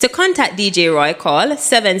To contact DJ Roy, call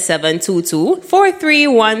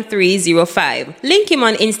 7722-431305. Link him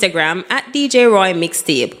on Instagram at DJ Roy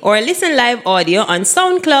Mixtape or listen live audio on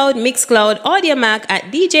SoundCloud, Mixcloud, AudioMac at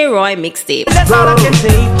DJ Roy Mixtape. That's all I can see.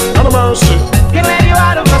 Can let you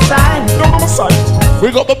out of my sight. We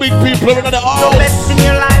got the big people in the house. The best in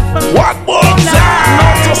your life. One more time.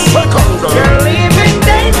 Not a second. You're leaving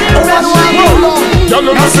dangerous. You're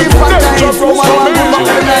looking for danger from my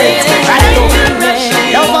life.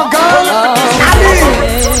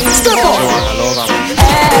 Step up.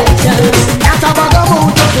 That's a bag of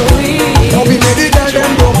mouth. Don't be ready, girl,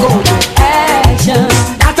 them don't go. That's a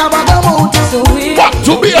bag of mouth. Back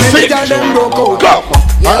to be a sick. Come.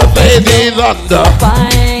 Our baby's under.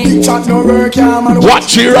 Big chat no work, yeah, man.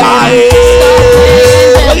 Watch your eyes.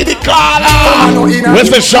 Look at the collar. Where's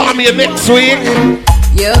the show me next week?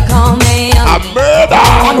 You call me a murder.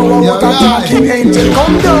 I know what I'm talking angel.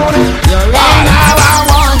 Come down. I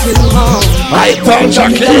want you home. I touch a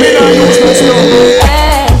kid.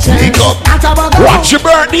 Watch your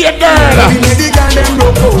birthday, girl.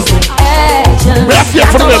 Let's hear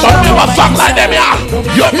from them. I've never sung like them, yeah.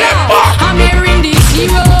 You remember? I'm hearing these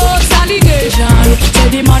heroes allegation. Say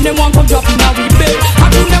the man they want come drop in a bed.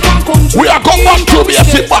 I do them want come. We are going back to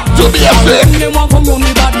basic, back to basic. They want come run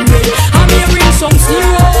me body way. I'm hearing some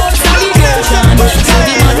heroes allegation.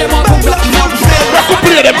 Say the man they want come drop in a bed. We can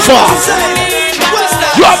play them fast.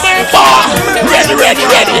 You remember?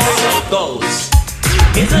 Ready.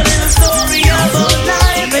 It's a little story about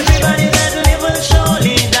life. Everybody that live will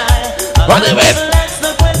surely die. What is it? That's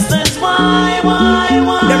the questions why?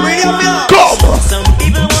 Come. Some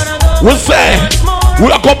people wanna go. We say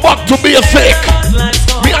we are going back to basic.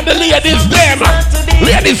 Me and the ladies, them.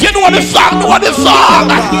 Ladies, you know the song,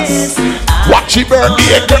 Watch your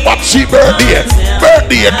birthday, girl. Watch your birthday.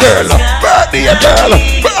 Birthday, girl.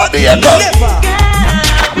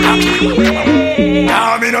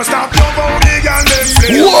 Now me no stop love how the girl them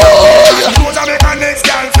flex. Whoa! Those are make a next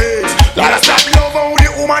girl flex. Gotta stop love how the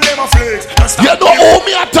woman them a flex. You know who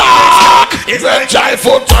me attack? It's a child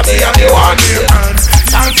foot on me and you want me.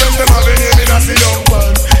 And from them having him in a see young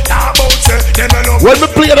ones. Now about say them a love. When me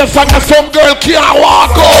play the song, some girl can't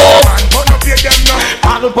walk up. But no pay them now.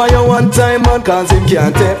 I'll buy you one time man, cause him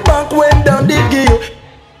can't take back when down the give you.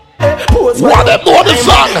 What them know the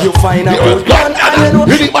song? You find out you got you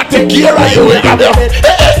need to take care of you. When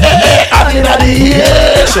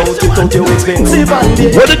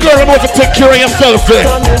the girl knows to take care of yourself, the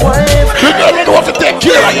girl knows to take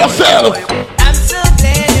care of yourself. I'm so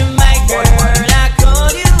glad you're my girl. I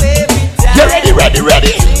call you every time. You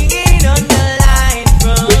ready? Singing on the line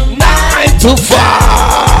from 9 to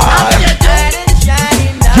 5.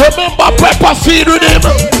 You remember Pepper Seed with him?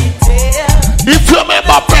 If you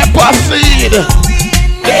remember Pepper Seed,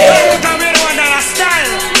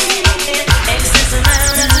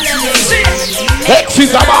 X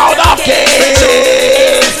is about a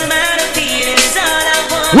case.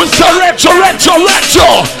 We say retro.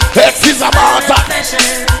 X is about a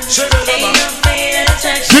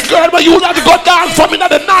the girl where you like to go dance from in the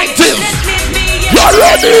 90s. You're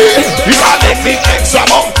ready? You gotta make me X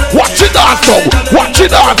about. Watch it dance now.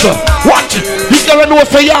 Watch it. You gotta know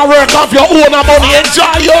say you work off your own money.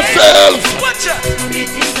 Enjoy yourself.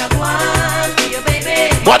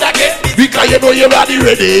 But again, because you know you're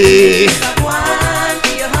ready.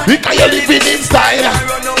 Because you're living in style.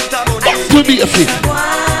 That's to be a thing.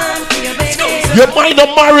 You might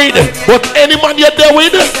not married, but any man you're there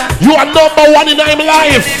with, you are number one in my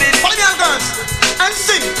life. And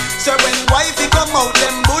sing. So when wifey come out,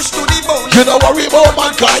 them bush to the bone. You don't worry about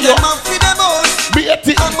man, cause you be a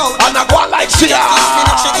thing, and I go like she are.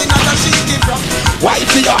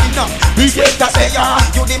 Wifey, we get that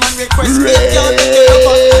you the man request.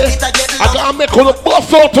 I gotta make all the bus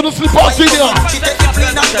out to the slippers in here.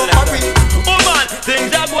 Woman, things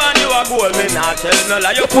that go on you are gold, me not tell no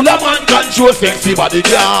lie. You Pull a man control sexy body,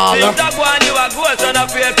 girl. things that go on you are gold, so no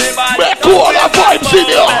fear to buy. Make all the vibes in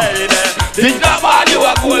here. Things that go on you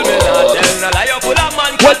are gold, me not tell no lie. You pull a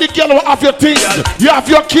man. When the girl will have your things, you have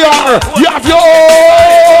your car, you have your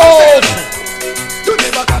own. You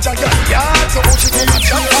never catch a girl, yeah. So she come and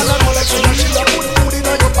chat, and I know like she a put food in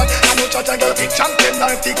your pot. I know chat a girl, big champion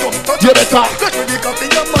life, he come touch. You better. Let me pick up in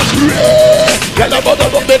your mouth. Girl, about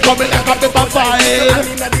them, they coming like a paper file. I'm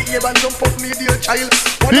in the ear and jump up me dear child.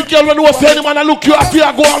 The girl when you was saying, man, I look you up here,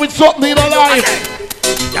 go on with something in her life.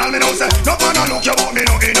 Y'all me know say, no man a look you but me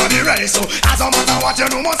no in on the race. So as a matter what you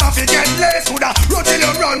do must have to get less. Coulda run till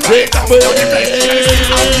you run right down to the place.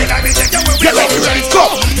 Until I be take you away. Get ready, ready,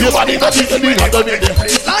 come. Your body not in the middle of the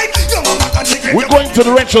Like your mama We're going to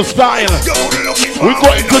the retro style. We're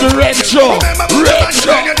going to the retro.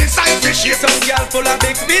 Retro. Some girl full of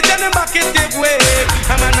big feet and them back it give way.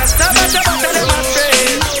 I'm an astaba them a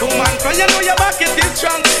straight. Woman from you know your back it is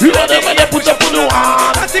strong. You know them when they put up on the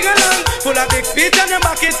wall. Sing along, full of big feet and them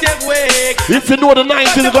back it give way. If you know the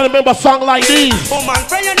 90s, you're gonna remember a song like this.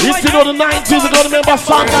 If you know the 90s, you're gonna remember a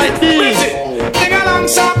song like this. Sing along,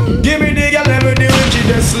 son. Give me the girl, let me do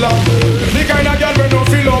wickedest love. The kind of girl we don't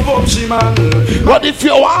feel love up, she man. But if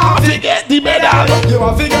you want to get the medal, you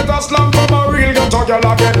have to get a slam from a real ghetto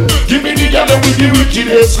girl again. give me the girl with the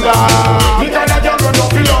wickedest love. The kind of girl we don't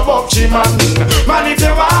feel love up, she man. Man, if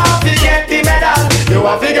you want to get the medal, you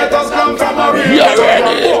have to get a slam from a real ghetto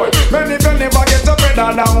girl. Man, if you never get a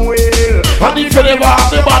pedal down wheel, and if you never have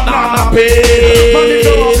the banana man, if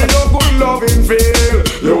you have no good loving feel,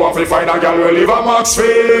 you have to find a girl who live at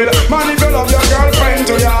Maxfield. Man, if you love your girlfriend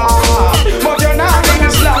to ya, but you're not in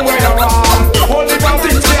this land where you are. Only one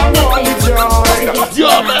thing say I want with joy. You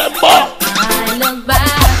remember? I look back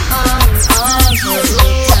on all the times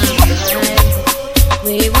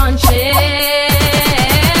we once shared,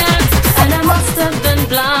 and I must have been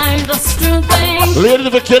blind to things. Ladies,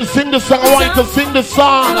 if you can sing the song, I want you to sing the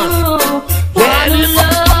song. One who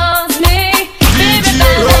loves me, baby,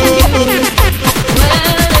 better than you.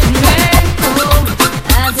 Well, it may come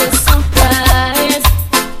as a surprise.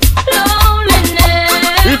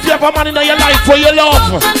 Loneliness. If you have a man in your life for your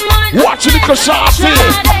love, watch it because shorty.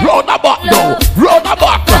 Round the back now, round the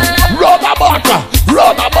back, round the back,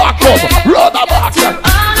 round the back up, round the back.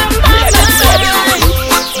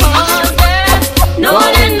 No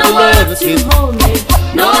one in the world to hold me.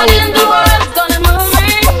 No one in the world's gonna move me.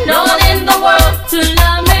 No one in the world to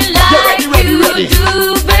love me like you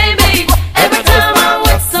do, baby. Every time I'm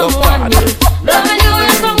with someone new, loving you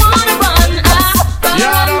is the one to run. I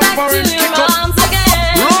run back to your arms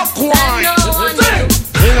again. Rock wine. No one knew.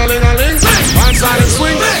 Ling-a-ling-a-ling, one-sided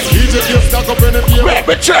swing. DJ gives stuck up in the beer.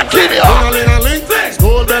 Baby, check in here. Ling-a-ling-a-ling,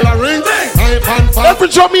 school bell a ring. Hype and fun. Every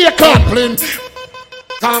Jamaican.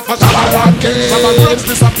 Time for Shabba words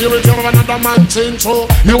disappear with you another man change. So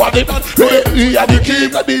you are the man, we are the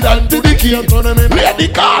key, we are the key, we are the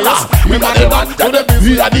caller, we are the man,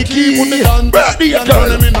 we are the key, birdie a girl,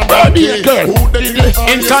 birdie a girl,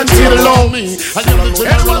 and can't feel alone me. And you know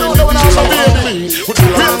everyone when I was a baby. Feel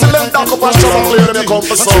till them dark up and Shabba clear when they come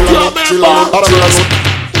for soul.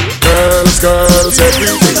 Girls,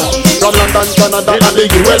 everything. From London, Canada, and the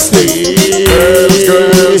USA.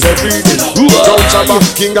 Girls, everything. John Shabba,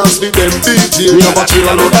 King and Steve, them DJ. We have a chill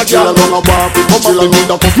and other girl and a party. Come chill and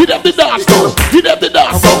other. Give them the dance now. Give them the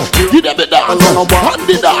dance now. Give them the dance now. And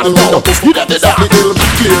the dance now. Give them the dance.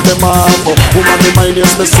 Clear them off. Woman, the mind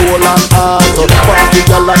is my soul and heart. Party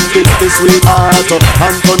girl and get this sweetheart.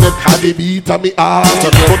 Antoinette had the beat of me heart.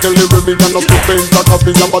 But tell the women and not to bend that up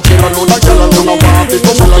in your chill and other girl and a party.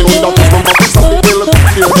 Come chill and other.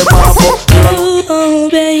 Oh,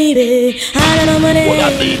 baby, I don't know my name. What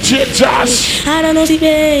a DJ Josh. I don't know the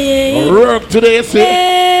baby. Work today,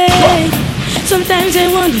 say. Sometimes I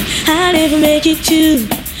wonder I'll never make it to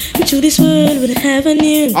this world with heaven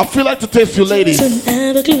new. I feel like to test you ladies.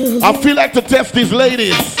 I feel like to test these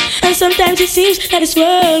ladies. And sometimes it seems that this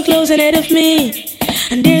world closing ahead of me,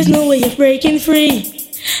 and there's no way of breaking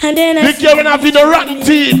free. And then I Big girl and having the rotten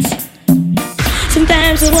teeth.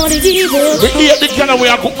 sometimes I want to give up. We hear the girl and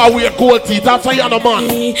we are gold teeth. That's why you're the man.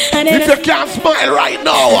 And then If you can't smile right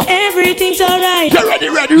now, everything's alright. get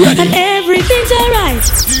ready. And everything's alright.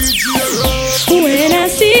 When I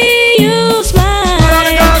see you smile,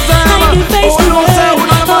 I can face the world.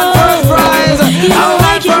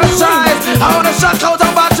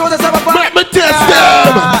 Let me test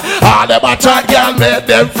them. All them a chat girl make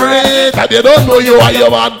them free. And they don't know you are your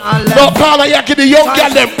man. No call you give the young girl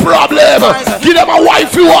them problem. Give them a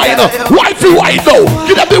wifey wine. Wifey wine now.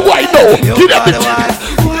 Give them the wine now. Give them the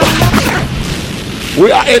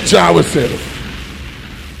We are enjoying ourselves.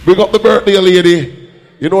 Big up the birthday lady.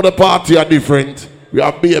 You know the party are different. We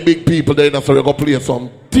have big people there, so we're going to play some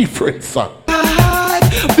different song.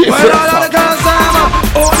 Different song.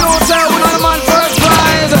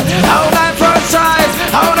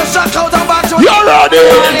 You're ready?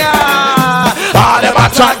 All them a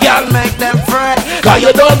chat girl make them fret. Cause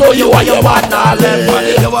you don't know you are your man now.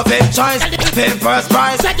 You a fifth choice, fifth first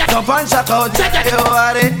prize. Jump and shout out, you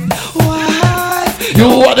are the wife. You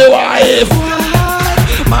are the wife.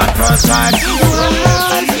 Man first choice.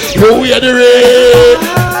 You are the rape.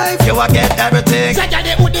 You a get everything.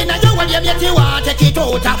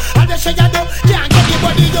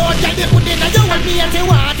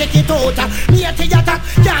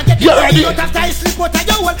 You ready?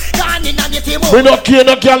 We not care,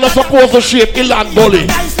 no girl not supposed to shape Ilan Bully.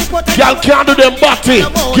 Girl can't do them body.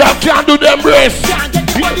 Girl can't do them breasts.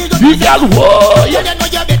 The girl, whoa, yeah.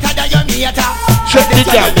 Check the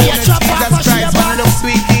girl. Jesus Christ, man, look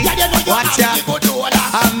sweetie. Watch ya,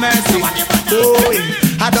 have mercy.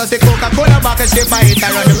 I does the Coca-Cola bottle shape, I hit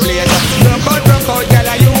around the place. Drunk out, girl,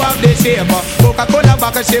 you have the shape. Coca-Cola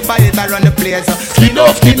bottle shape, I hit around the place. Skin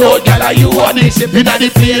out, girl, you want the shape in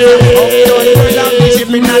the place.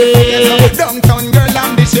 Downtown girl,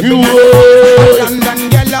 I'm the shape in the London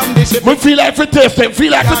girl, I'm the shape. We feel like we taste them,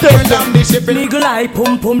 feel like we taste them. Niggle eye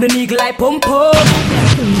pum pum, the niggle eye pum pum.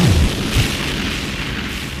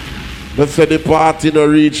 Let's say the party no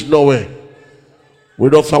reach nowhere. We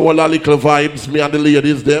just have all our little vibes, me and the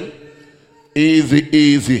ladies them. Easy,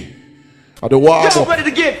 easy. At the warm up. Ready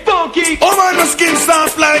to get funky. Oh man, my skin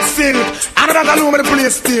soft like silk. I don't know the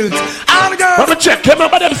place still. I'm girl. Let me check.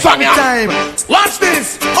 Remember them song here. Time. Watch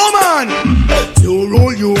this. Oh man. You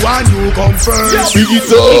rule you and you come first. Big it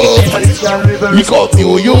up. We got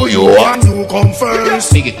you and you come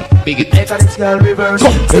first. Big it.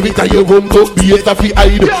 Come, every time you run to be a fi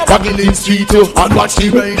hide. Walking in street you and watch the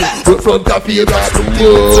ride. Front of your back.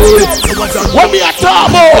 What me a talk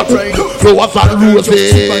about? Flowers and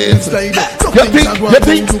roses. You think?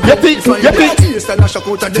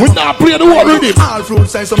 We not play the whole rhythm. All fruit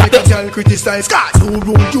size so make a girl criticize. God, you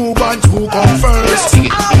rule you and you come first.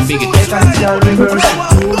 Big it.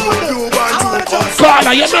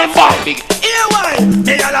 Carla, you remember? Big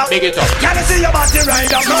it up. Can I see your body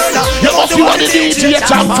ride up, murder? You must see what the DJ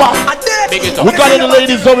champa. Big it up. We got the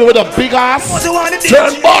ladies over with a big ass.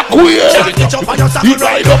 Turn back way. He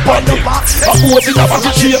ride up on them. I'm putting up as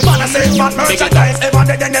a shape.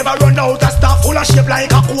 They never run out of stuff full of shape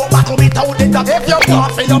like a coke bottle without it. If you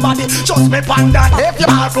want for your body, just me pan that. If you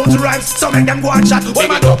have fruit rhymes, so make them go and chat.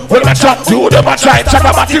 When I chat, do them a try. Chat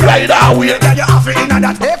about the rider away. Then you have it in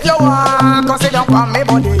that. If you want, cause you don't want me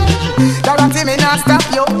body. Guarantee me not stop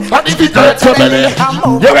you. And if it hurts your belly,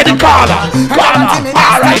 you ready, Carla?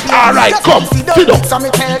 Alright, come. Sit down. Sit down.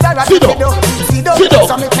 Sit down. Sit down. Sit down.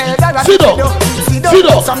 Sit down. Sit down.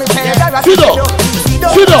 Sit down. Sit down.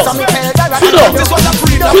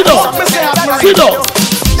 Sit down.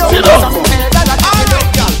 Sit down.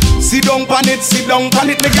 Sit down pan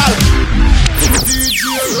it, me gal.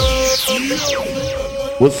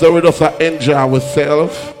 We say we just enjoy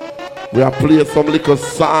ourselves. We are playing some little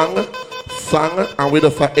song, and we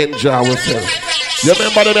just enjoy ourselves. You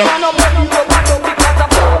remember them?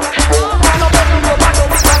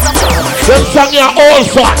 Them song here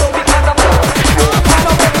also.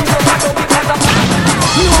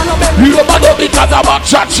 You don't know because I'm a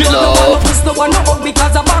chatty love.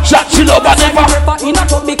 Chatty love and never.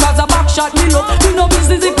 Because of back shot me love. You know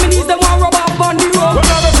business if me need them one rub up on the road.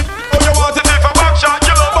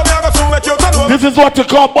 This is what you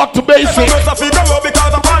call back to basic.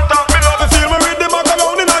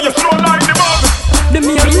 The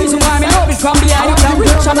main reason why me love it from behind. You can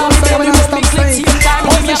reach and I'm saying you must be same time.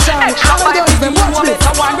 Give me a shot. I'm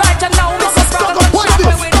right and now it's a struggle.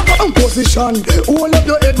 Position, all of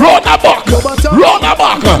your head. Run a back.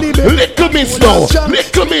 Little miss now.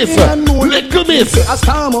 Little miss. A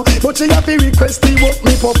storm, but she have to request the work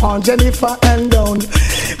me pop on Jennifer and down.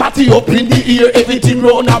 Party up in the ear, everything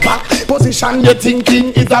round a back. Position you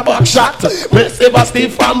thinking is a back shot. Miss ever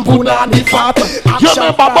stiff and puna the fat. You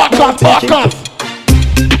remember back.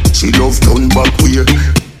 She love turn back weird.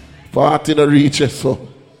 Party no reaches so.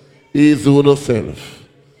 Easy on yourself.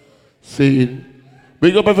 See.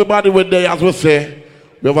 Big up everybody with there, as we say.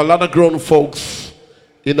 We have a lot of grown folks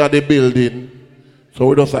in the building. So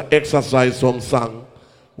we just exercise some song,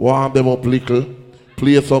 warm them up little,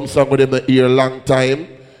 play some song with them in the ear long time,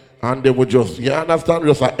 and they will just, you understand,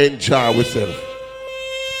 just enjoy ourselves.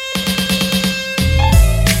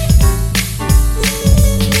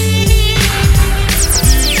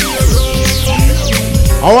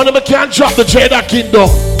 I want them to can't drop the Jada Kingdom.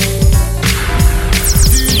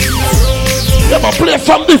 Yeah, man, play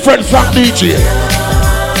some different song, DJ.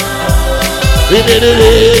 Ready.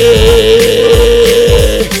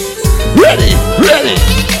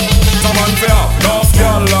 Someone say, enough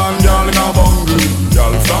girl and girl in a bungle.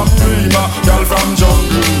 Girl from Rima, girl from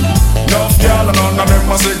jungle. Enough girl and none of them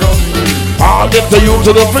must say gungle. I'll get to you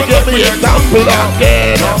to the forget me example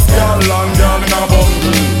again. Enough girl and girl in a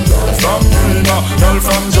bungle. Girl from Rima, girl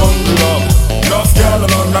from jungle. Enough girl and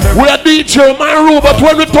none of them. We are DJ my road, but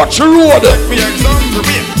when we touch the road, me example,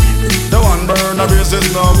 the one burner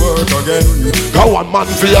basis not work again. go on man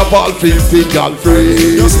for your ball 15 girl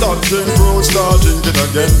free. You start drink fruit, start drinking again.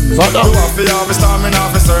 again. So now, you have to have a stamina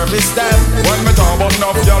for service them. When me talk about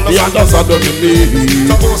enough girl, you understand what you mean.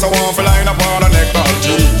 suppose I want to line up on a neck or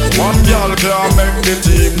G. One girl can't make the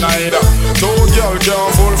team neither. Two girl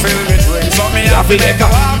can't fulfill me dream. So me have to make a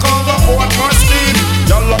walk on the boat for speed.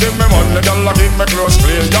 Y'all give me money, y'all give me clothes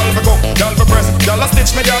clean. Y'all for cook, y'all for press, y'all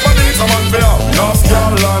stitch me, y'all for need someone for you. Enough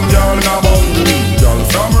y'all and y'all in a bundle. Y'all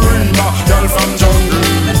from Rima, y'all from jungle.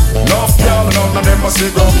 Enough y'all, none of them must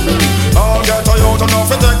be grumble. I'll get a youth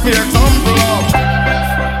enough to take me example of.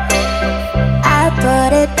 I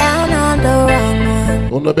put it down on the wrong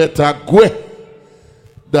one. On the better go.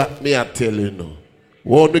 That me I tell you now.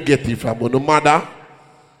 Want to get it from your mother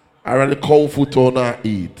or the cow foot on her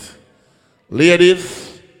eat.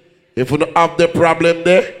 Ladies, if you don't have the problem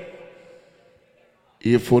there,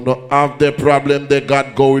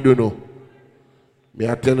 God go with you know. Me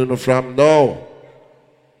I tell you no from now.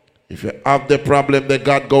 If you have the problem there,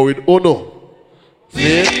 God go with you know.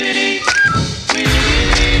 See?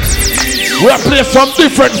 We'll play some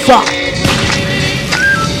different song.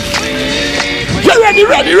 Get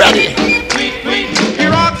ready. He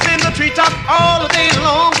rocks in the treetop all the day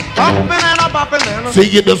long, popping and a bopping and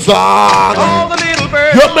Singing the song. all the little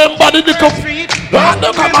birds. You remember the nickel? And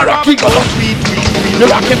the camera kick on. The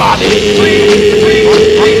rocky body.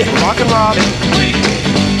 Rockin' Robin.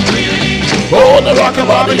 Oh, the rocky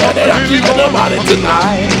body and the rocky on the body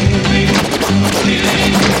tonight.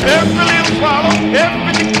 Every little swallow,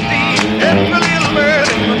 every dixie, every little bird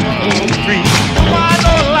in the tree. Why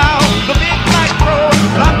don't allow the big black crow,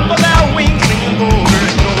 flap of their wings and go over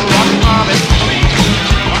and go rockin' Robin.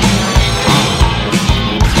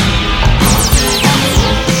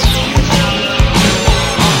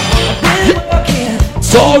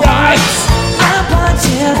 So right.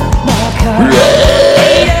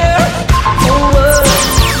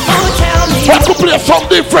 Let's go play some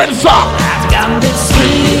different song.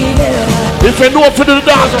 If you know for the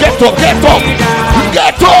dance, get up.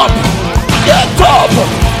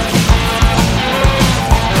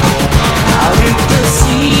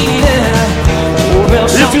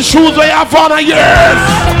 If your shoes are have on a years,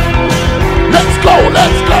 let's go.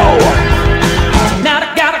 Now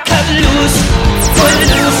I gotta cut loose,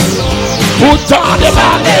 Put on the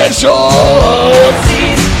bandage shoes.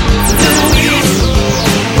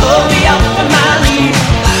 pull me up on my lead.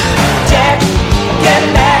 Jack, get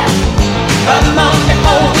back, come on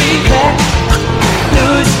before we crack.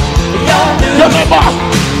 Lose, You remember?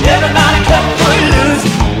 everybody cut for lose.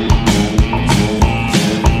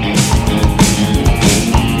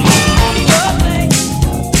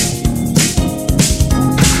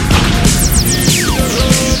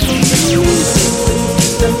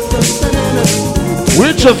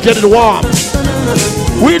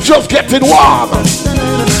 We're just getting warm.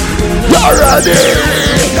 You're ready.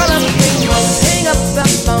 Hang up the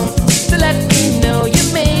phone to let me know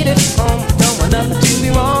you made it home. Don't want nothing to be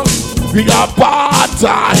wrong. We got bad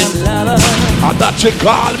time. And that you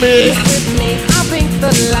call me. With me, I'll blink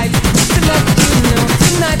the lights to let you know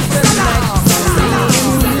tonight's the night.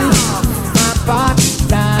 My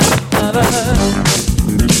part-time lover.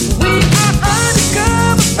 We are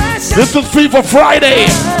undercover fashion. This is Fever Friday.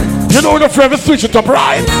 You know the forever switch it up,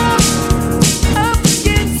 right? Up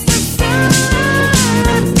against the sun.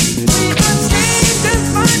 We are strangers,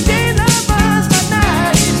 my day lovers, my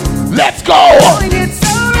night. Let's go. Calling it so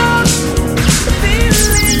wrong. The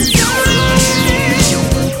feeling's so right.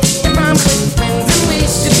 If I'm with friends and we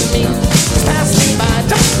should meet, pass me by,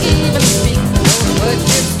 don't even speak. No word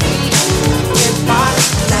you speak. We're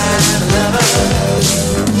part-time lovers.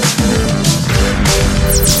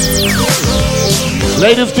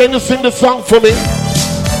 Ladies, can you sing the song for me?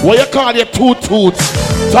 What you call your toot-toots?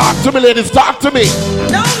 Talk to me, ladies, talk to me.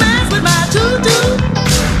 Don't mess with my tutu.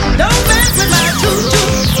 Don't mess with my tutu.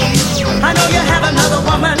 I know you have another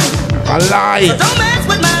woman. A lie. Don't mess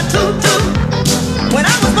with my tutu. When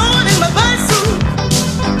I was born in my birth suit,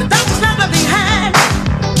 the doctor's not behind.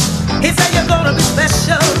 He said you're gonna be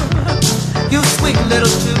special. You sweet little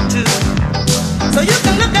tutu. So you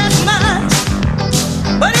can look as much,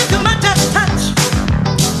 but if too much touch,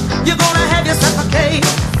 you're gonna have yourself a case.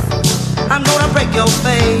 I'm gonna break your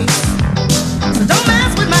face. So don't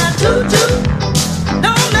mess with my tutu.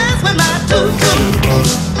 Don't mess with my tutu.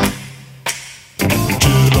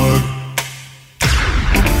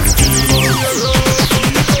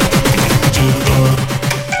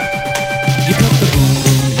 You put the boom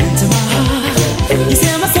boom into my heart. You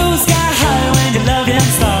send my soul sky high when your loving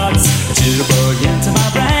starts. A jitterbug into my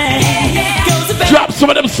brain. Goes to bed. Drop some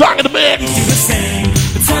of them songs in the mix. Do the same,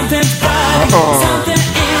 but something's bright, something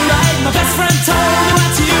ain't right. My best friend told me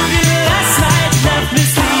what you did last night. Left me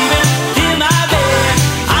sleeping in my bed.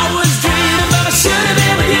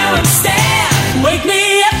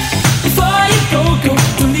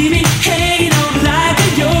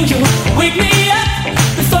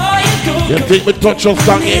 Take me touch your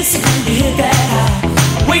song, eh?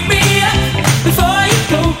 Wake me up before you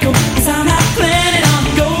go, 'cause I'm not planning on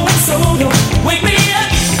going solo. Wake me up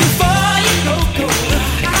before you go.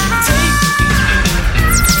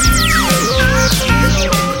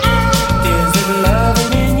 There's a love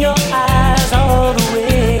in your eyes all the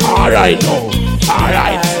way. Alright, no.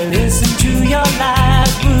 Alright. I listen to your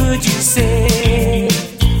lies, would you say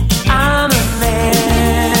I'm a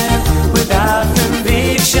man without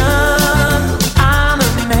conviction? I'm a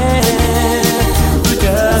man who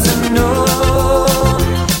doesn't know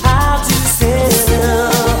how to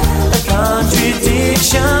sell a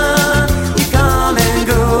contradiction. You come and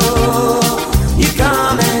go, you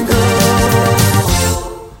come and go.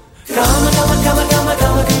 Come,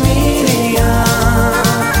 chameleon.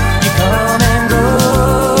 You come and go,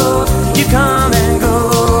 you come and go.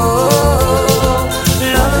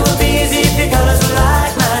 Love will be easy if your colors are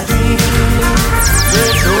like my dreams.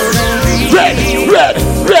 Ready.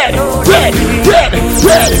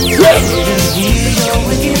 Hear your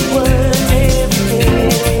wicked words every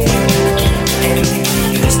day.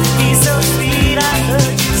 Used to be so sweet, I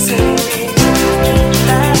heard you say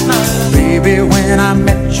that my love. Baby, when I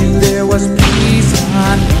met you, there was peace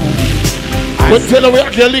unknown. We tell her we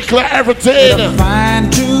have a little everything. Fine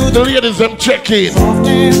to The ladies them checking soft with a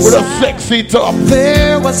inside. sexy top.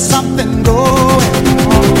 There was something going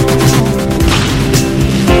on.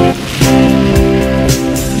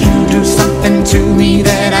 You do something to me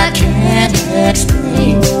that I can't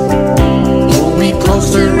explain. Pull me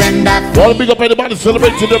closer and I Wanna big up anybody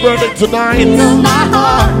celebrating their birthday tonight? feel my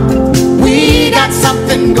heart. We got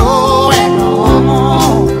something going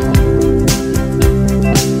on.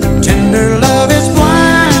 Tender love is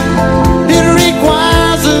blind. It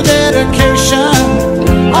requires a dedication.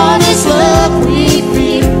 All this love we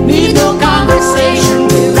feel need no conversation.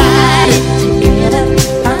 We ride it together,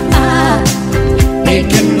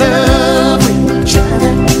 making love with each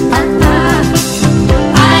other.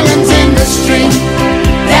 Islands in the stream,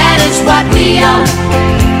 that is what we are.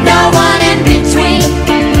 No one in between.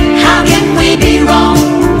 How can we be wrong?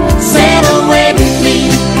 Sail away with me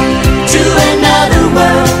to another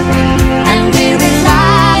world, and we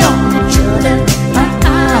rely on each other.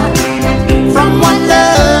 From one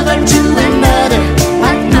lover to another.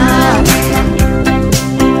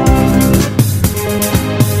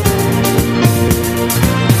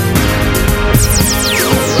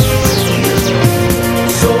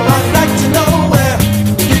 So I'd like to know where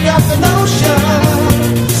you got the notion.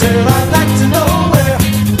 Said I'd like to know where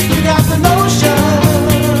you got the notion.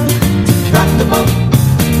 Rock the boat,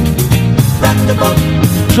 rock the boat,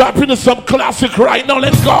 Drop into some classic right now.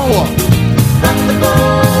 Let's go. rock the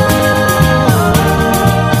boat.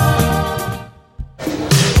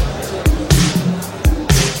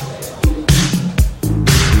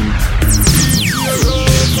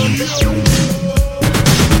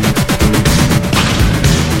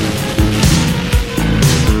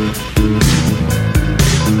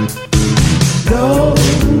 No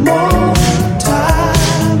more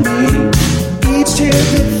timing. Each tear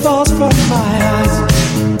that falls from my eyes.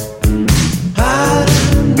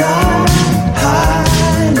 I'm not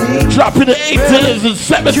hiding. Drop in the 80s and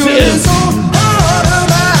 70s.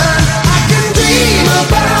 I can dream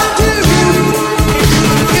about you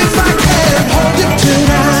if I can hold you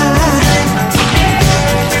tonight.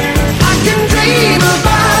 I can dream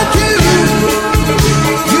about you.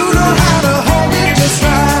 You know how to hold me just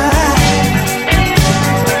right.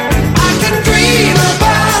 I can dream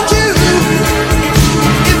about you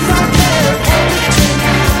if I can hold you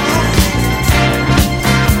tonight.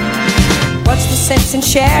 What's the sense in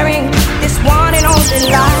sharing this one and only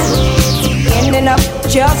life? Ending up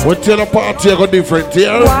just We tell the party go different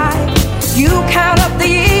here. why you count up the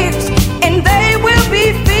years and they will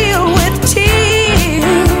be filled with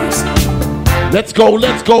tears. Let's go.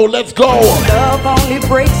 Love only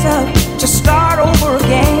breaks up to start over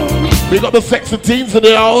again. Big up the sexy teens in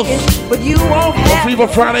the house. But you won't have Fever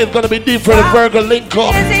Friday is gonna be different. Virgo link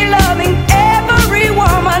up. Is he loving every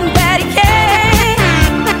woman that he can?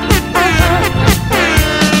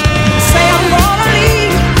 Say I'm gonna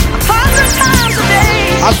leave 100 times a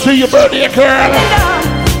day. I see your birthday, girl.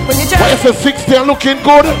 When you Why just is it 16 looking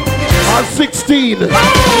good? I'm 16. oh,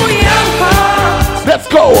 young heart, Let's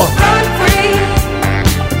go. run free.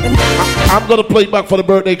 I'm gonna play back for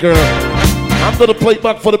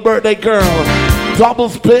the birthday girl. Double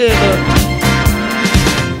spin.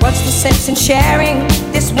 What's the sense in sharing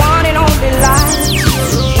this one and only life?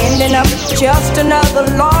 Ending up just another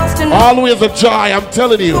lost and Always a joy, I'm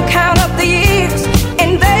telling you. count up the years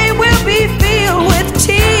and they will be filled with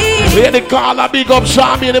tears. We had to call a big up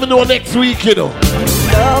Shami and even know next week, you know.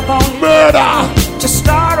 love on you. Murder. To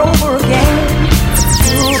start over again.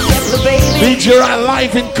 You get the baby. DJ Roy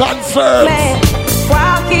live in concert. Man,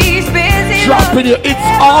 while he's busy. Dropping your hits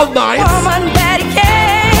all night. Woman that he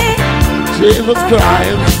can. Jesus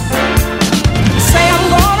Christ. Say I'm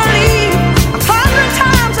gonna leave 100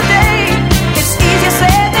 times a day. It's easier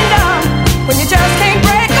said than done when you just can't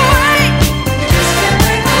break away.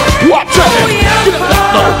 Watch out! Get it up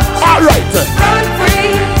now. All right. Run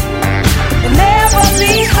free and never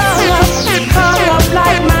be hung up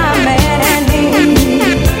like my man and me.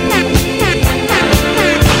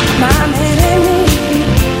 My man and me.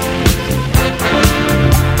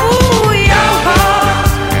 Ooh, young heart,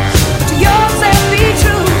 to yourself be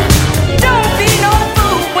true. Don't be no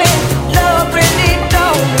fool when love really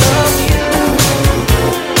don't love you.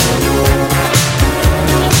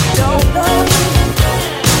 Don't love you.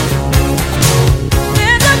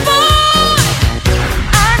 There's a boy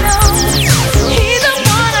I know. He's the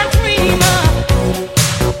one I dream of.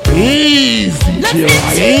 Easy, DJ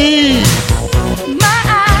Roy. My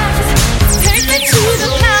eyes take me to the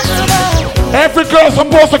possible. Every girl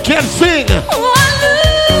supposed to can sing. Oh, I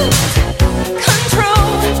lose control.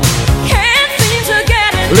 Can't seem to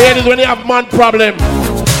get it. Ladies, when you have man problem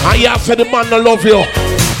and you have said the man don't love you,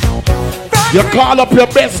 you call up your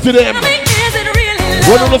best to them. Is it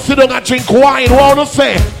really When love? you sit down and drink wine, what do you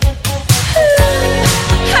say?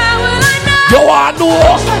 How will I know? You want to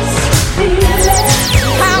know?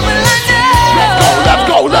 How will I Let's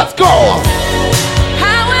know? go, let's go.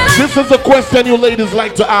 How will I This is the question you ladies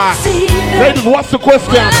like to ask. Ladies, what's the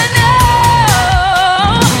question? know?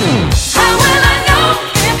 How will I know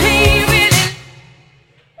if he really?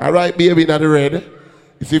 All right, baby, not red.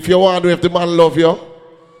 You see, if you wonder if the man love you,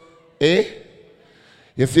 eh?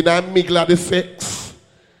 You see that middle of the sex,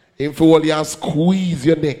 him for all you and squeeze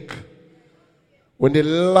your neck. When the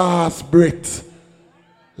last breath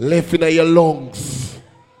left in your lungs,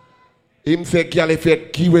 him say, girl, if you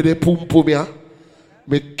give it the pum pum, yeah,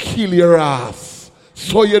 me kill your ass.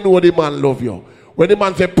 So you know the man love you. When the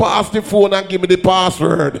man say, pass the phone and give me the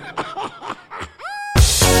password.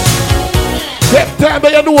 That time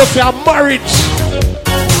that you know say a marriage.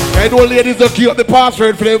 I know ladies don't give up the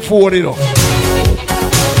password for them phone, you know.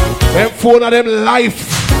 Them phone are them life.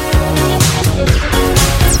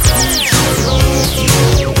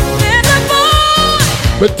 There's a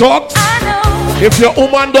boy But talk, I know. if your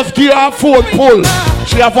woman does give her phone pull,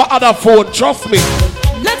 she have her other phone, trust me.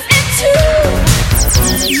 Looks into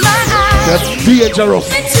my eyes. That's dangerous.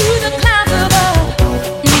 Into the possible.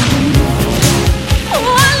 Oh,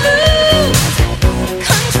 I lose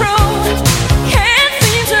control. Can't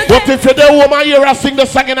seem to But get if you're the woman here and sing the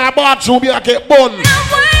song in her bathroom, you get bun. away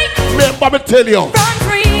Remember me tell you. from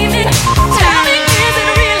dreaming. Tell me, is it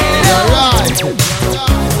really love?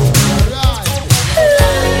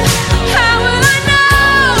 How will I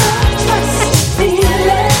know?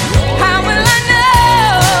 How will I know?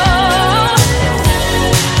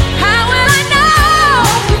 How will I know?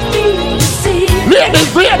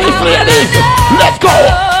 Ladies, let's go.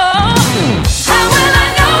 How will I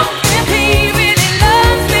know if he really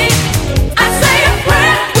loves me? I say a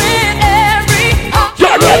prayer with every heart.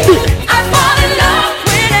 Get ready. I fall in love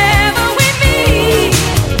whenever we meet.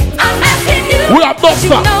 I'm asking you. We have no to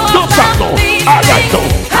song, know no song, about no. these All right, things. no.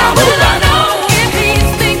 How will I know if he's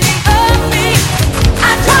thinking of me?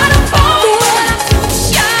 I try to fall, but I'm too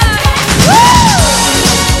shy.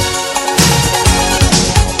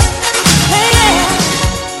 Hey, yeah.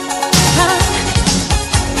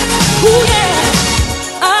 Ooh,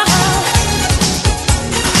 yeah.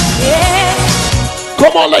 Yeah.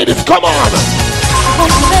 Come on, ladies, come on.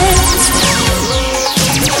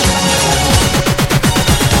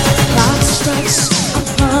 Clock strikes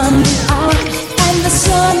upon the hour, and the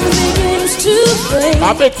sun begins to break.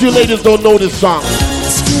 I bet you ladies don't know this song.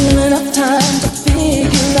 Still enough time to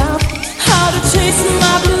figure out how to chase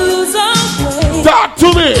my blues away. Talk to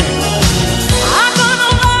me. I'm gonna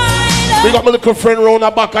light up We got my little friend round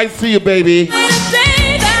the back. I see you, baby. the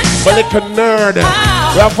day that My little nerd.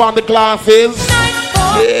 We have found the glasses.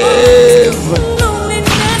 Yes.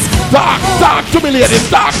 loneliness Talk to me, ladies.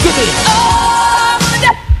 Talk to me.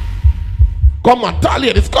 Come on, talk,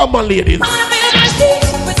 ladies. Come on, ladies.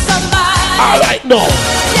 with somebody. All right, no.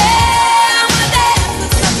 Yeah, I'm gonna dance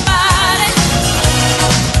with somebody.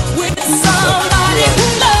 With somebody who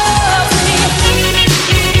loves me.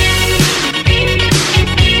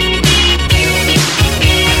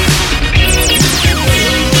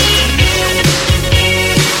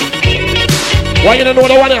 Why you don't know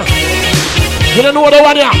the one here? You don't know the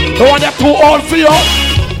one here? The one that's too old for you?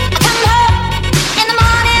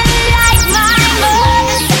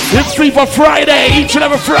 It's free for Friday, each and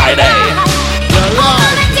every Friday.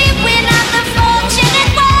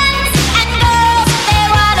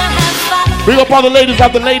 Bring up all the ladies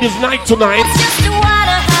at the ladies' night tonight.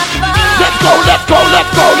 Let's go, let's go,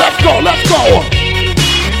 let's go, let's go, let's go.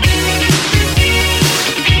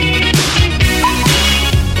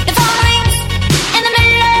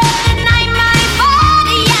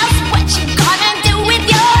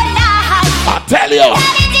 Tell you,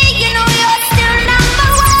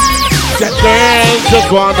 the girls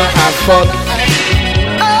just wanna have fun.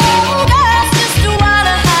 Oh, girls just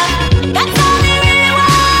wanna have. That's all they really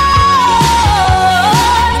want.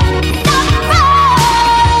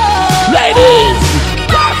 Ladies,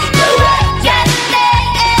 that's the way.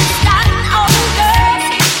 Oh, girls,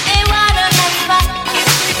 they wanna have fun.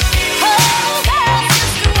 Oh, girls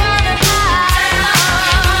just wanna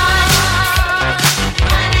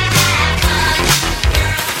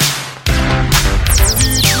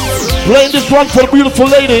Playing this one for the beautiful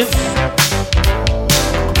ladies.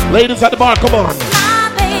 Ladies at the bar, come on.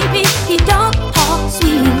 My baby, he don't talk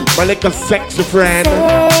sweet. My little sexy friend.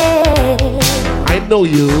 I know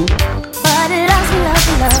you. But he loves me, loves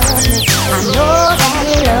me, loves me. I know that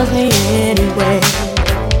he loves me anyway.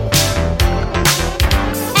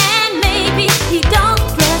 And maybe he don't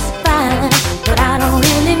dress fine, but I don't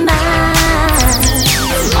really mind.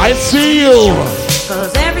 I see you.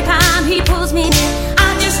 'Cause every time he pulls me in,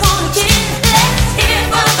 I just wanna kiss. Let's hear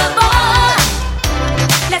for the boy.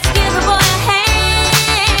 Let's give the boy a hand.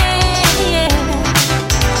 Yeah.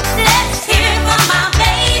 Let's hear for my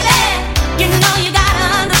baby. You know you gotta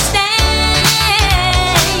understand.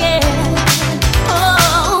 Yeah.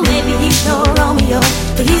 Oh, maybe he's no Romeo,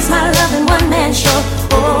 but he's my loving one-man show.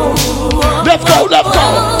 Oh, Let's go, let's go.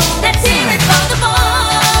 let's hear it for the boy.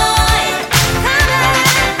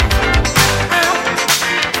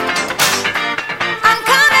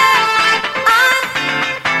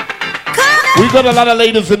 We got a lot of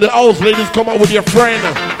ladies in the house. Ladies, come out with your friend.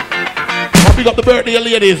 I'll pick up the birthday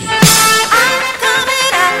ladies.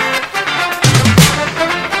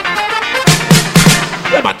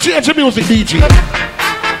 Yeah, man, change the music, DJ.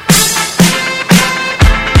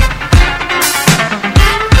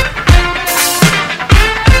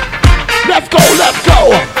 Let's go, let's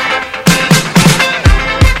go.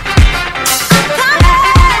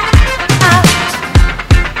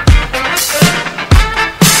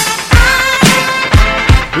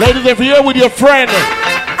 Ladies, if you're here with your friend,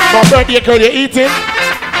 my birthday girl, you're eating.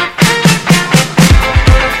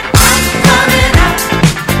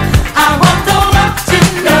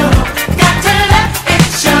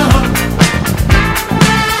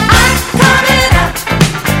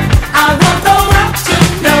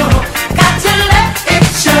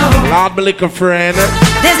 Lord, my little friend.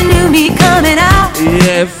 There's a new me coming out.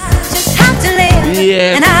 Yes. Just have to live.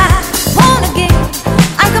 Yes. And I wanna give.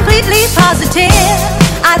 I'm completely positive.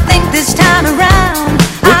 I think this time around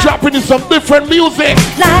We're dropping in some different music.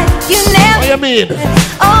 like you never. What do you mean?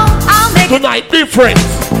 Oh, I'll make Tonight, different.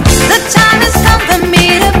 the time has come for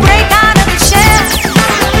me to break out of the shell.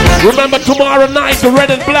 Remember tomorrow night, the red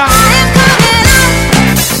and black.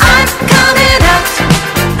 I'm coming out.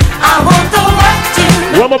 I want the world to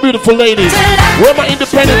know. Where my beautiful ladies? Where my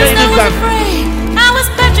independent ladies at? I was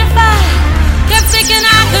petrified. Kept thinking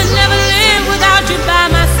I could never live without you by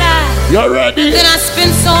my side. You ready? Then I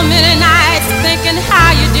spent so many nights thinking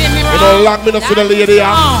how you did me wrong. You don't lock me up to the lady.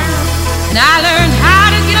 And I learned how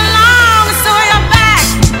to get along, so you're back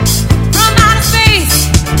from outer space.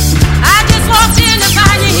 I just walked in to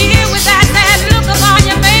find you here with that sad look upon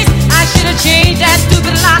your face. I should have changed that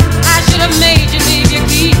stupid lock. I should have made you leave your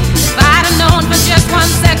key. If I'd have known for just 1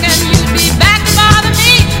 second you'd be back to bother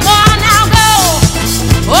me. Oh, now go,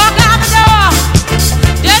 walk out the door.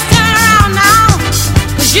 Just turn around now,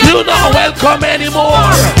 'cause You not welcome anymore.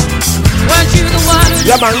 weren't you the one who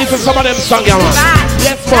Yeah, man, listen to some of them songs, yeah, man.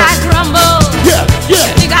 Yes, I man. crumble. Yeah, yeah,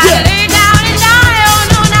 You gotta yeah. lay down and die. Oh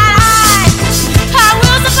no, not I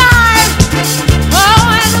will survive.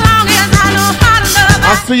 Oh, as long as I know how to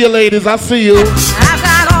love. I see you, ladies. I see you. I've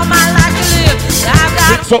got all my life to live. I've got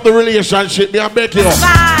Fix up the relationship. Me, I beg you. to survive.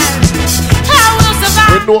 I will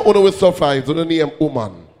survive. We know who will survive. Do the name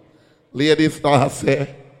woman. Ladies, I say,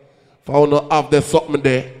 if I don't have the something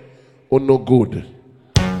there, or no good.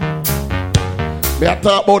 Me I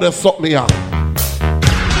talk about the something here.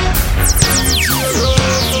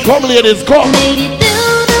 Come, ladies, come. Made it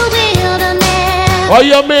through the wilderness. What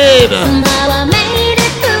you mean? Somehow I made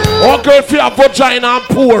it through. Oh, girl, if you have vagina and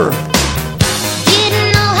poor.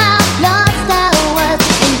 Didn't know how lost I was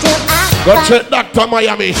until I Go found check Dr.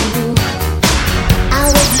 Miami. I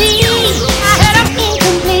was deep,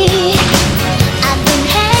 incomplete. I've been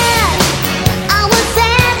had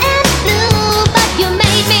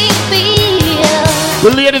The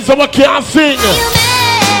ladies of what can't sing.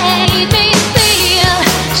 You made me feel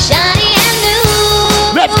shiny and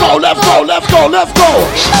new. Let's go, let's go, let's go, let's go.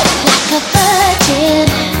 Like a virgin.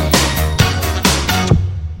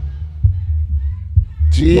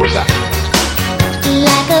 Jesus.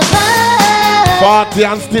 Like a virgin. Party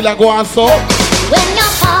and still I go on so. When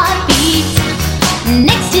your heart beats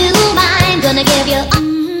next to mine, gonna give you.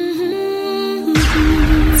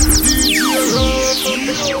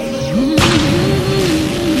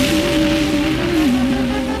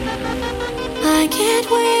 I get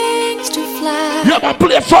wings to fly. Yeah, but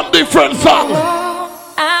play some different song.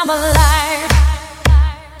 I'm alive.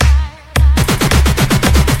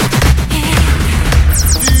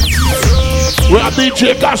 We have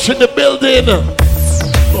DJ Cash in the building.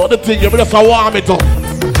 So the thing, you better warm it up.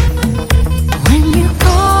 When you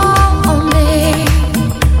call on me,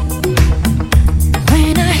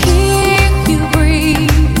 when I hear you breathe,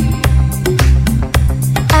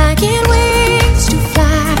 I get wings to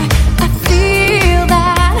fly. I feel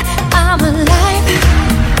that I'm alive.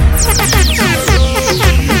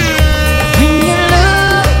 When you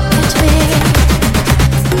look at me,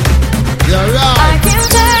 You're I right. can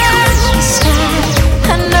touch the sky.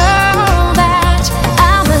 I know that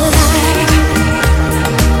I'm alive.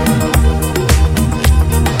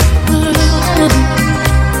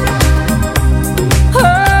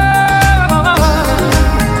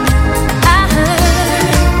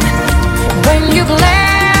 When you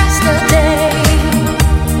bless the day,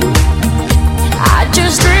 I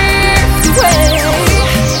just drift away.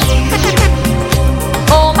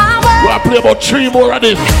 Oh my We word, have play about 3 more of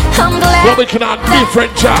this. I'm glad Where we can have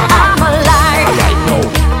different jams. I'm alive.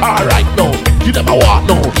 Alright no. You never want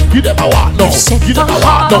no. You never want no. Set You my never want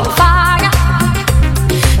heart no. on fire.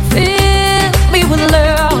 Fill me with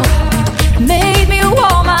love. Made me a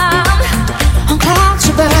woman on clouds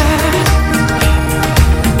above.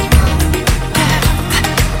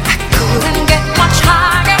 I couldn't get much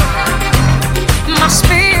higher. My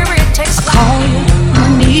spirit takes flight. I call you, I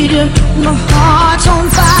need you. My heart's on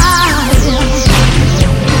fire.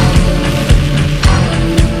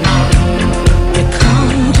 You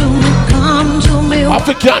come to me.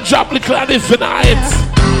 African drop liquor like this tonight.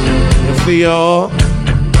 You see yo.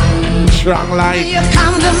 Strong light. You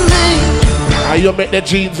come to me. How you make the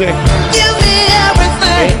jeans eh? Give me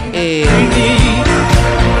everything. Hey.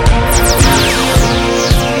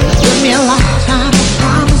 Give me a lifetime of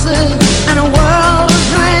promises and a world of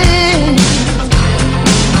dreams.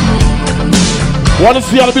 Wanna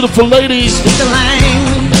see all the beautiful ladies? Speak the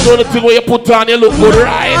language You know the thing where you put on, you look good,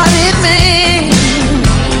 right? what it means.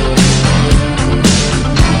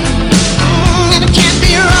 And it can't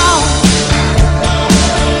be wrong.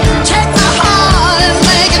 Take my heart and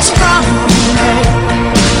make it strong.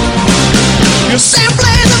 You're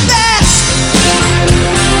simply the best.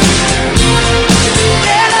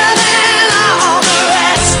 Better than all the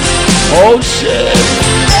rest. Oh shit.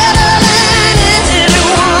 Better than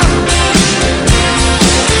anyone.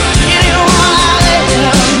 Anyone I've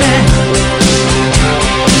ever met.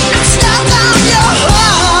 I'm stuck on your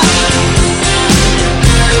heart.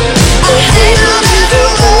 I hate on every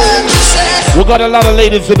word you say. We got a lot of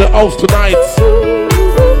ladies in the house tonight.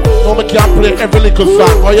 No, we can't play every little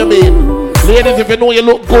song. What you mean? Ladies, if you know you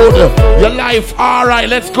look good, your life, alright,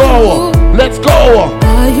 let's go. Let's go.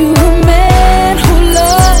 Are you a man who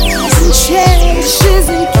loves and cherishes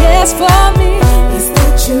and cares for me? Is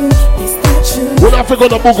that you? Is that you? We're not going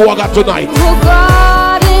to Boogie Wagga tonight. Oh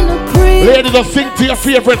God, in a creep. Ladies, just sing to your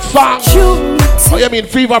favorite song. Oh, you mean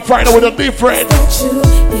Fever Friday with a different? Do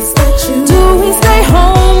we stay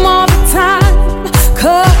home all the time?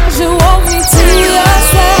 Cause you want me to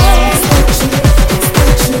yourself.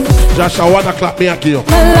 Joshua, 1 o'clock, me and you.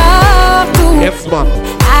 My love, do Yes, man.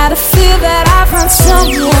 I feel that I found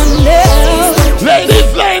someone else. Ladies,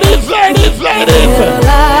 ladies, ladies, ladies. Well,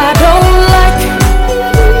 I don't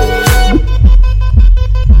like.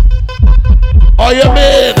 Oh, you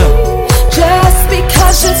mean? Just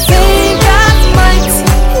because you think I might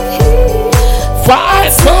Find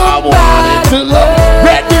someone to love.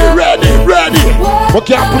 Ready, ready, ready. We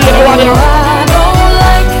can't play the one here. I don't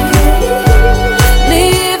like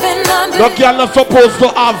living under. No girl not supposed to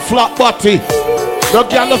have flat body. No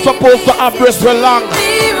girl not supposed to have breasts for long.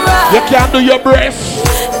 You can't do your breasts.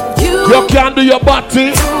 You can't do your body.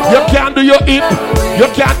 You can't do your hip. You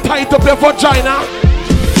can't tight up your vagina.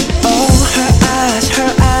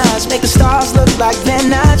 Her eyes make the stars look like they're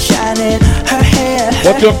not shining. Her hair,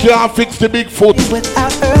 But you can't fix the big foot.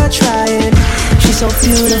 without her trying. She's so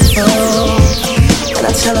beautiful, and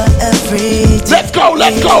I tell her every day. Let's go,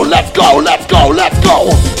 let's go, let's go, let's go, let's go.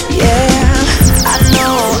 Yeah, I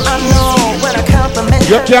know, when I count the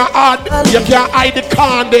You can't hide the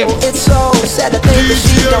condom. It's so sad to think that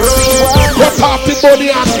she don't see what. Cut off the body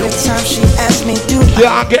and Every time she asks me, do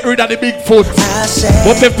yeah, get rid of the big foot. I say,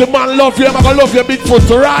 But if the man love you, I'm gonna love your big foot,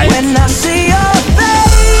 right? when I see your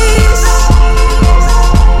face,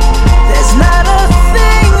 there's not a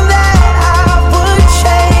thing that I would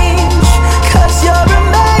change, 'cause you're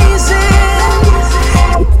amazing.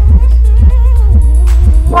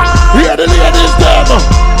 Hear the ladies them.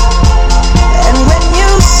 And when you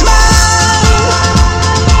smile,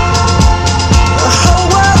 the whole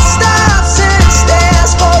world stops and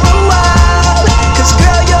stares for a while, 'cause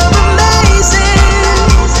girl, you're amazing.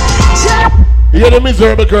 Hear the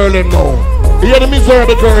miserable girl them now. Hear the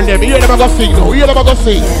miserable girl them. Hear them I go sing now. Hear them I go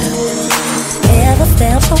sing. Never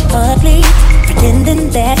felt so ugly, pretending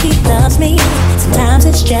that he loves me. Sometimes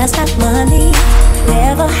it's just not money.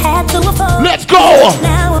 Never had to afford. Let's go.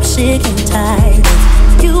 Now I'm sick and tired.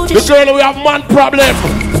 You The just girl we have man problem.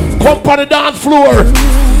 Come on the dance floor.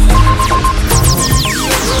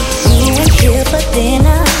 you ain't here for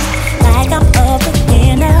dinner, like I'm a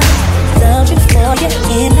beginner. Love you for your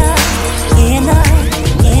inner,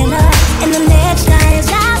 and the next guy is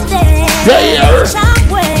out there Yeah.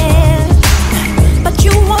 somewhere, but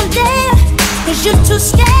you won't dare, 'cause you're too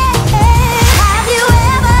scared. Have you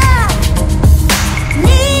ever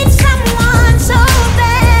need someone so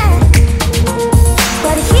bad,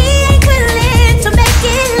 but he ain't willing to make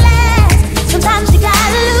it last? Sometimes you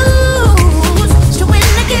gotta lose to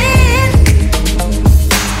win again.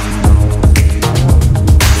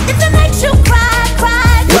 If it makes you cry,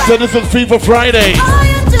 Listen, this is FIFA Friday. all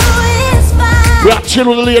you do is smile. We are chilling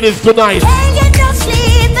with the ladies tonight. Can't get no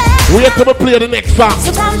sleep at Wait till we play the next song.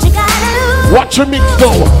 Sometimes you gotta lose. Watch your mix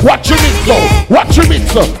though. Watch your mix though. Watch your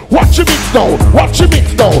mix though. Watch your mix though. Watch your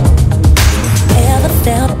mix though. Ever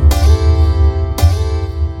felt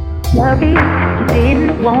worried? You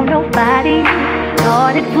didn't want nobody.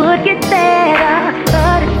 Thought it would get better,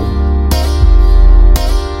 but it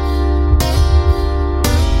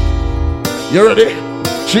You ready?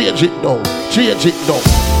 Change it now. Change it now.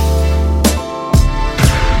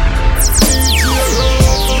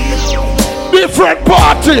 Different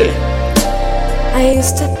party. I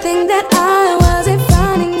used to think that I wasn't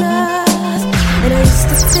fine enough, and I used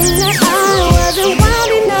to think that I wasn't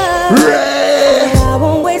wild enough. Ray. And I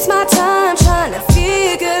won't waste my time trying to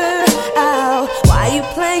figure out why you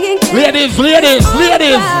playing games. Ladies, ladies,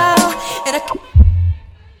 ladies. And I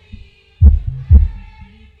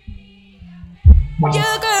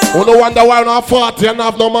your girl, You no wonder why I'm not 40 and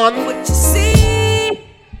have no man. what you see?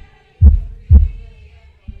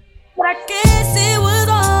 I guess it was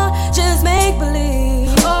all just make believe.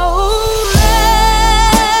 Oh,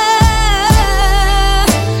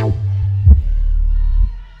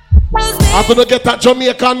 I'm gonna get that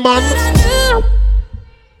Jamaican man.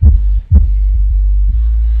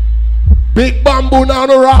 Big bamboo now on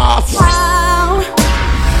the Ross.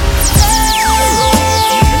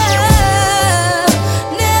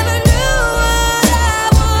 Never knew what I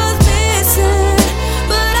was missing,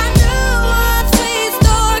 but I knew once we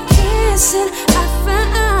start kissing, I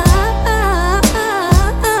found.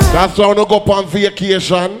 That's why I wanna go up on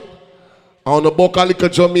vacation. I wanna book a little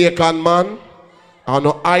Jamaican man. I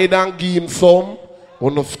wanna hide and give him some. I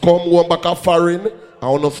wanna come home back a foreign. I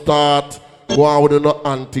wanna start go on with the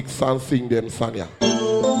antics and sing them song. Yeah.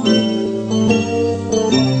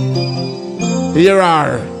 Here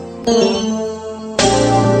are. I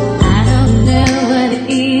don't know what it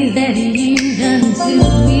is that you've done to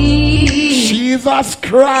me. Jesus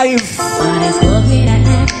Christ. But it's okay to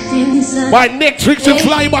act in such By next week she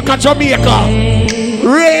fly back to Jamaica.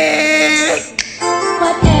 Ray.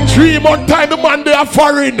 3 months time the man they are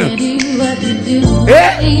foreign. do what you do.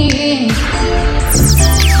 Eh? It's a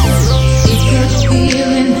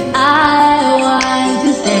feeling that I want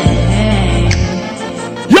to stay.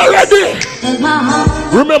 You ready? 'Cause my heart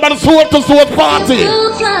Remember the Soul to Soul party.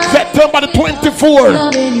 September the 24th.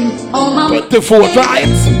 loving you on my 24th, right? I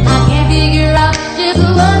can't figure out just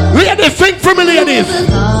what Ladies, sing for me, ladies. was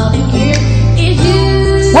all in here is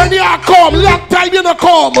you. When you come, long time you don't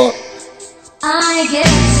come. I get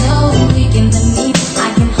so weak in the knee, I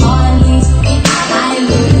can hardly speak. I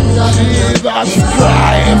lose all the Jesus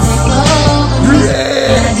Christ.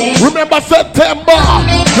 Yeah. Remember September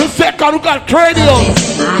the 2nd we got cranial.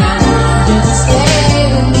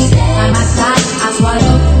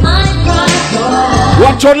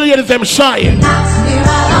 Watch your ladies them shine.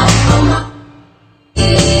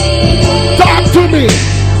 Talk to me.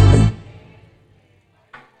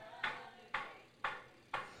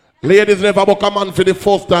 Ladies never book a man for the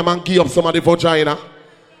first time and give up somebody vagina.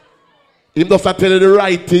 He does tell you the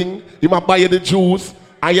right thing. He might buy you the juice.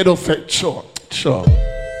 And you don't say, sure.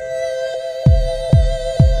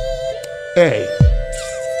 Hey.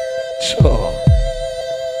 Sure.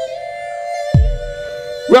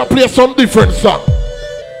 We'll play some different song.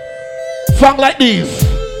 Song like these.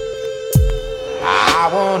 I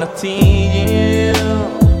wanna tease you.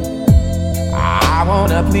 I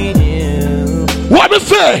wanna please you. What me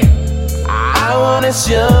say? I wanna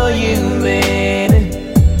show you, baby,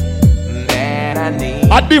 that I need.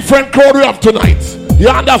 A different crowd we have tonight. You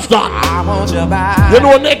understand? I want your body. You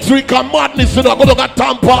know next week I'm madness, you know, go to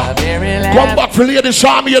Tampa. Come back for Lady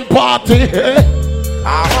Charmian party.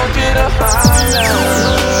 I want you to holler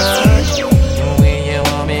when you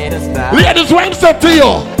want me to stop. Ladies, what I'm saying to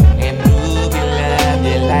you? And who can love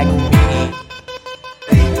you like me?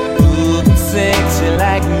 Who can sex you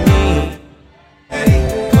like me?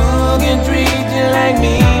 Who can treat you like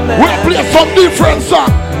me? We'll play some different song.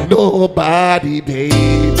 Nobody, baby.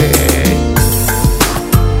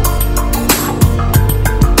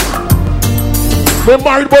 Me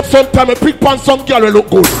married but sometime I pick on some girl look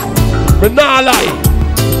good. Me nah lie.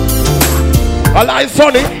 I lie,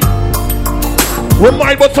 sonny. We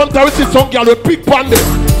married but sometimes we see some girl we pick on them.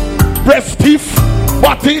 Breast stiff,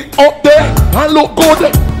 body up there and look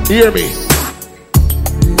good. Hear me.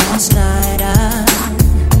 Last night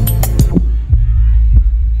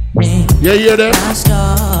You hear them?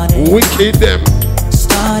 Wicked them.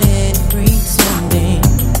 Started pretending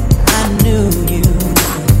I knew you.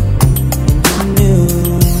 And you knew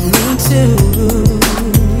me too.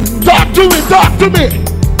 Talk to me.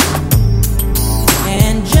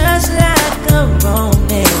 And just like a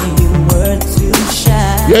romance, you were too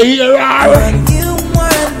shy. You hear her? But you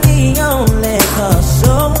weren't the only cause,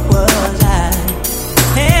 so was I.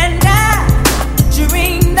 And I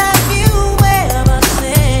dreamed of you ever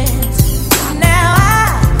since. Now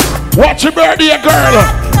Watch your birthday, girl.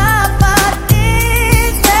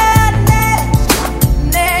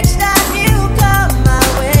 next time you come my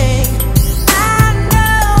way, I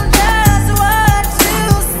know just what to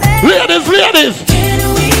say. Ladies. Can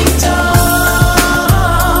we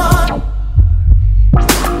talk?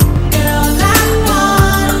 Girl, I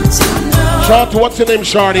want to know. Shout, what's your name,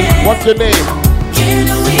 Shorty? What's your name? Can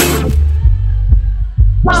we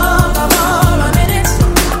talk for a minute?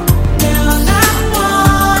 Girl, I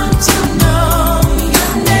want to know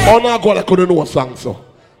your name. Oh, no, God, I couldn't know a song, so.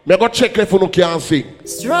 Me go check if you can sing.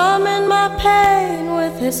 Strumming my pain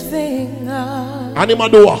with his fingers,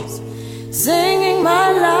 Animadua. singing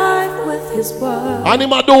my life with his words,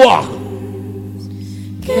 Animadua.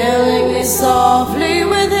 killing me softly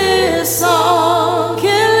with his song,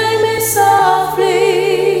 killing me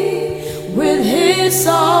softly with his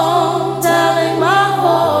song, telling my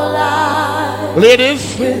whole life.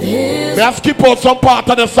 Ladies, with his may I skip out some part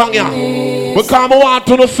of the song here? Because I want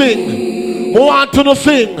to sing. I want to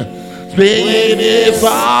sing. Sing this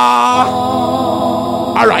song.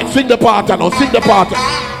 All right, sing the part now. Sing the part.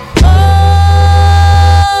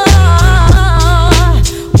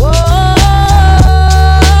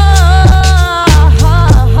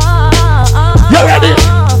 You ready?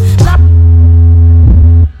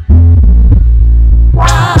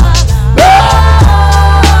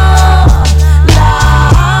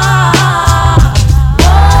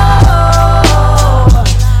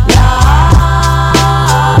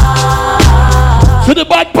 To the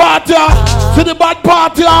bad party, to the bad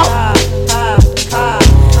party. I'm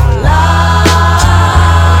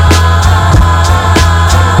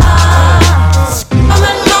in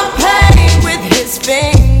my pain with his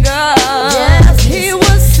fingers. Yes, he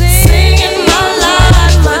was singing my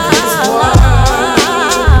life with his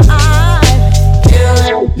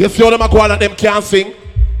words. You see how them are going and them can't sing?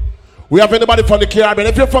 We have anybody from the Caribbean?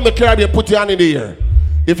 If you're from the Caribbean, put your hand in the air.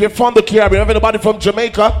 If you're from the Caribbean, we have anybody from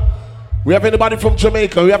Jamaica? We have anybody from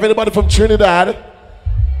Jamaica? We have anybody from Trinidad?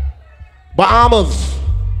 Bahamas?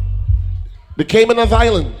 The Cayman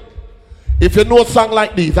Islands? If you know a song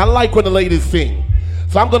like these, I like when the ladies sing.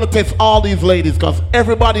 So I'm going to test all these ladies because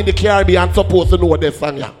everybody in the Caribbean is supposed to know what they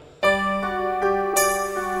sing. Yeah.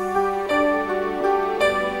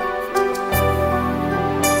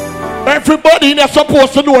 Everybody in there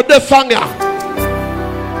supposed to know what they sing. Yeah.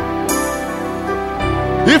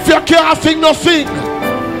 If you can't sing, no sing.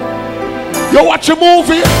 You watch a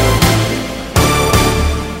movie.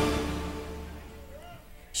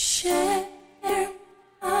 Share my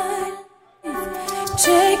life,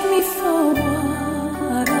 take me for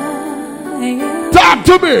what I am. Talk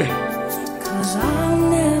to me. 'Cause I'll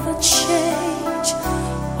never change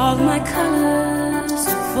all my colors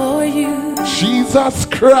for you. Jesus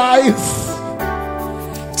Christ.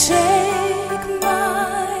 Take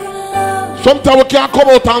my love Sometimes we can't come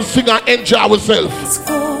out and sing and enjoy ourselves.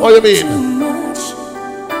 What do you mean?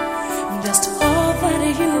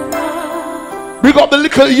 Big up the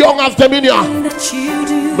little young as them in here.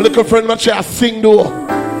 My little friend not share sing though.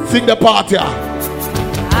 Sing the part here.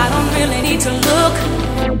 I don't really need to look.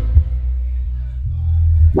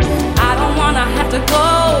 I don't wanna have to go.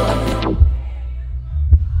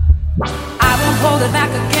 I won't hold it back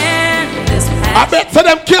again. This I bet for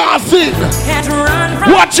them can't sing. Can't run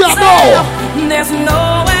from what you know? There's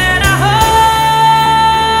nowhere to hide.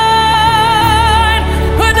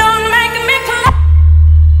 But don't make me cry.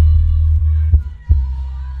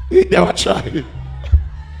 He never try.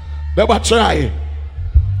 Never try.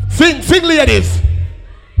 Sing, sing, ladies.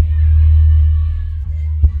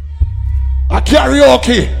 A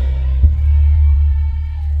karaoke.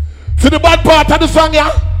 See the bad part of the song,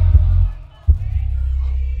 yeah?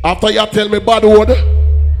 After you tell me bad word.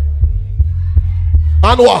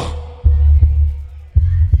 And what?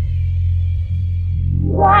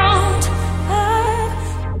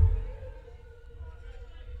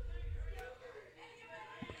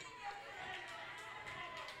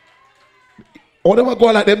 I never go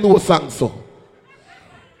like them no songs so.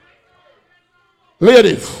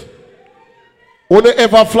 Ladies, when you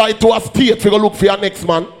ever fly to a state, you go look for your next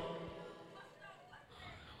man.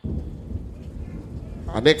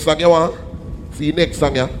 Next song you want? See next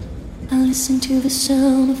song yeah? I listen to the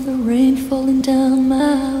sound of the rain falling down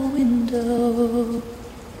my window.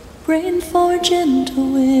 Praying for a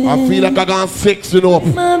gentle wind. I feel like I got sex, you know.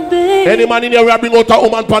 My baby. Any man in here will bring out a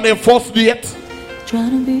woman for their first date.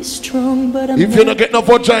 Trying to be strong, but I'm if you don't get no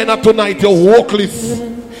vagina tonight, you're hopeless.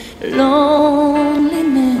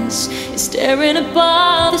 Loneliness is staring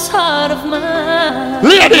above this heart of mine.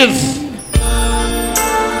 Ladies!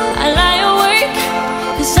 I lie awake,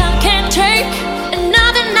 cause I can't take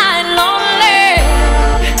another night lonely.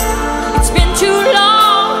 It's been too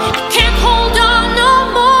long, I can't hold on no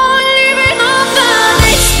more. Leaving on the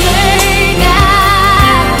next day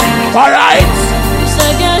now. Alright! Cause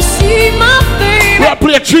I gotta see my baby. We'll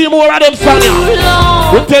play 3 more of them songs.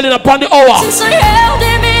 We're telling upon the hour. Since I held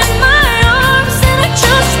him in my arms, and I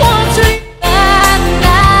just want to that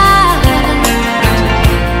night.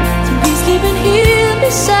 So he's sleeping here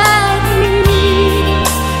beside me.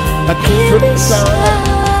 Here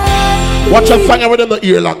beside me. Watch a song within the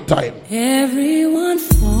ear long time. Everyone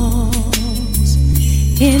falls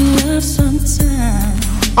in love sometimes.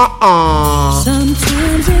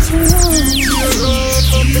 Sometimes it's wrong.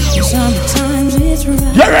 Sometimes it's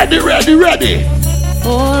right. You ready, ready, ready?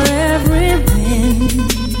 For every win,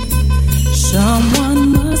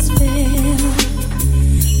 someone must fail.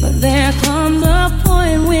 But there comes a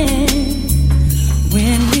point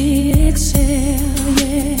when we excel.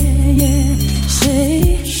 Yeah, yeah.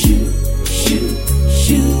 Say shoot, shoot,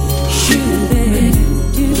 shoot, shoot, baby.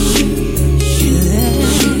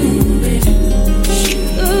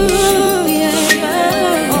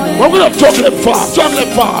 We're gonna chocolate fast, chocolate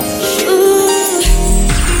fast.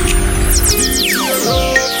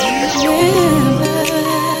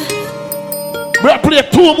 We'll play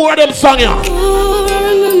 2 more of them songs here.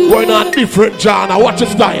 We're in a different genre. Watch the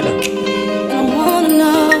style. I wanna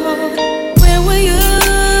know, where were you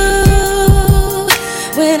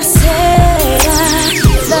when I said I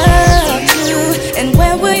loved you? And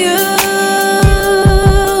where were you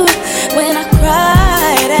when I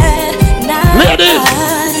cried at night? Ladies!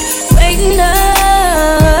 Waking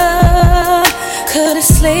up, couldn't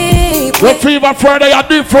sleep. The fever Friday are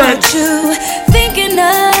different. You thinking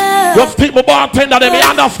of just take my bartender, let me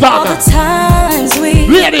understand. all the times we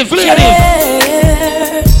ladies.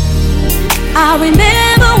 shared. I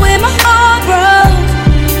remember when my heart broke.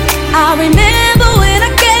 I remember when I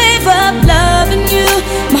gave up loving you.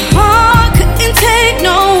 My heart couldn't take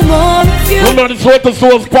no more of you. Remember this Water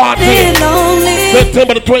Source party,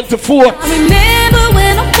 September the 24th. I remember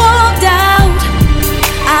when I walked out.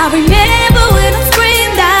 I remember when I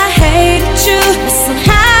screamed I hated you. But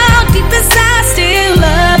somehow deep inside still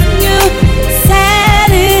loving you.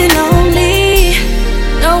 Sad and lonely.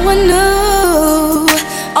 No one knew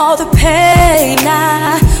all the pain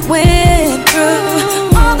I went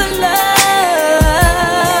through. All the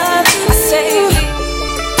love I saved.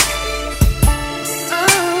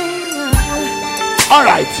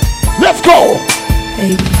 Alright, let's go.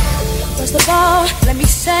 Baby. First of all, let me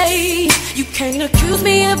say, you can't accuse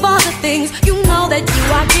me of all the things you know that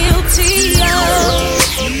you are guilty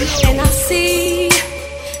of. And I see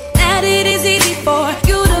that it is easy for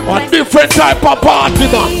you to A different type of party,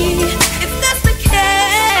 man. If that's the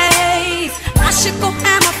case, I should go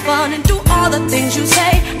have my fun and do all the things you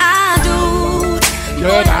say I do. Good,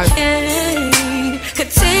 but I can't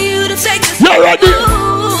continue to take this. You You ready?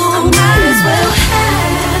 I might as well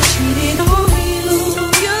have cheated on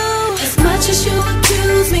you. As much as you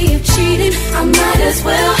accuse me of cheating, I might as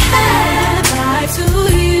well have lied to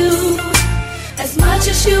you. As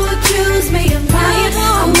much as you accuse me of lying,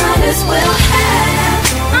 I might as well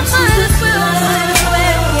have. I might as well.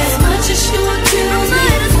 As much as you accuse me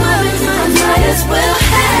of lying, I might as well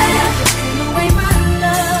have. Thrown away my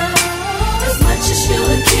love. As much as you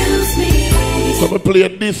accuse me. So we play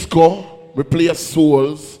disco, we play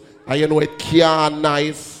souls, and you know it can't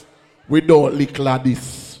nice without little of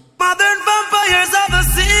this. Modern vampires of the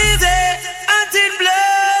season, until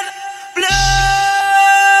blood, blood.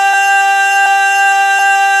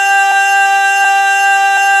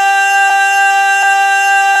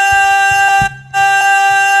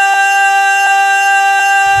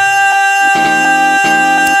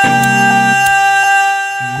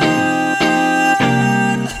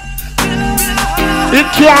 It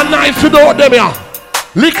can't nice without them, yeah.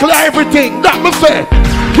 Little everything, that me say.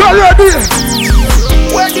 You ready?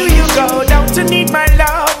 Where do you go down to need my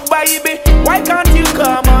love, baby? Why can't you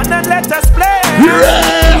come on and let us play?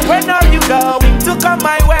 Yeah. When are you going to come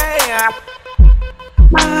my way?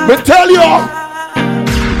 Me tell you.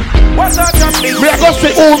 What sort of thing? Me I go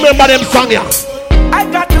say who remember them song, yeah. I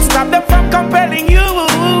got to stop them from compelling you,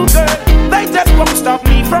 girl. They just won't stop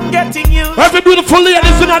me from getting you. Every beautiful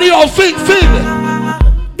ladies in the house, sing, sing.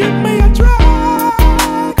 Give me a try,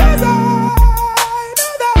 'cause I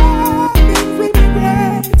know that things will be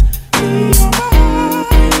great.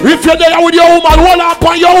 If you're there with your woman, hold up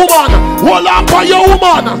on your woman. Hold up on your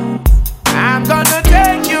woman. I'm gonna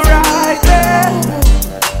take you right there.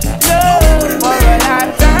 Love for a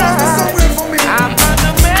lifetime. I'm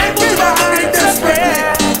gonna make you right this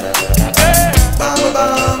way.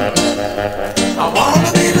 I wanna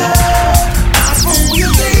be loved. That's who you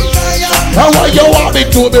think I am. How are you want me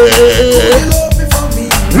to be? Love me for me.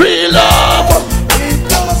 Real love. With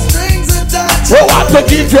those strings attached. I want to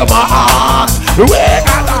give you my heart. Where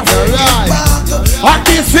and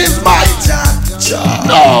this is my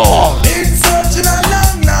no. Been searching a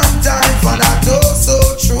long, long time for that oh so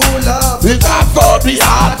true love. It's about me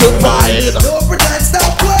hard to find. Don't pretend,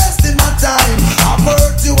 stop wasting my time. A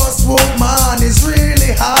virtuous woman is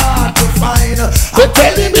really hard to find. They're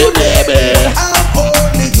telling me, baby, I'm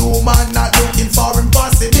only human, not looking for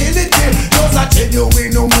impossibility. Just a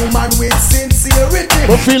genuine woman with sincerity.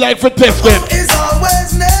 I feel like for test them. Is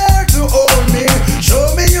always there to hold me.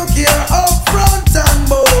 Show me you care up front and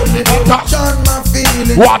boldly. Turn my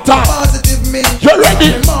feelings positive me. You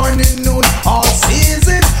ready? Morning, noon, all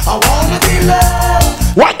season. I wanna be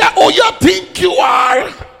loved. Wonder who you think you are.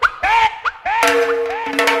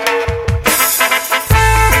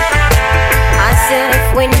 I said if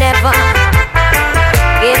we never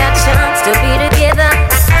get a chance to be together,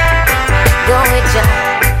 go with ya,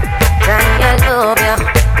 try I love ya.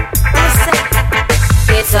 Listen,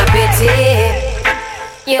 it's a pity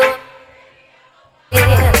you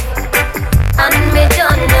and me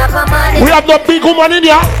don't have a money. We have the big woman in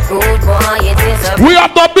here. Good boy, it is a We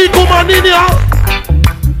have the big woman in here.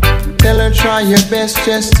 Tell her try your best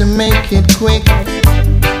just to make it quick.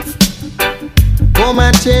 Come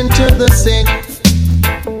attend to the sick.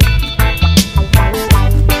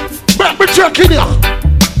 Let me check in here.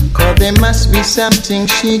 Cause there must be something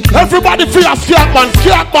she can. Everybody feel a skank man,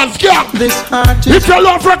 skank man, skank. This heart is if you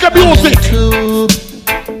love reggae music,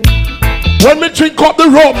 when me drink up the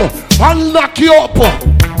rum, I'll knock you up.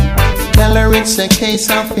 Tell her it's a case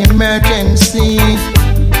of emergency.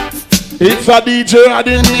 It's a DJ at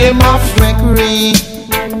the name of Gregory.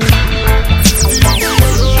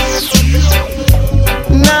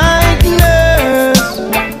 Night nurse.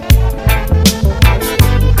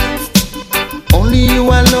 Only you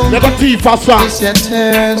alone. They got Tifa song.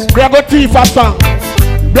 They got Tifa song.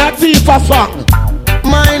 They got Tifa song.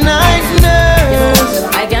 My night nurse.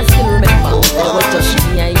 I can still remember. I was just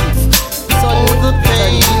behind it. So the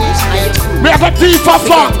pain is we have a Tifa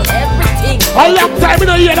song. A long time in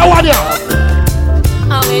a year, that one here.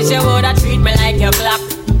 I wish you woulda treat me like your clock.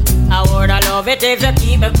 I woulda love it if you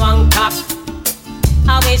keep me funk up.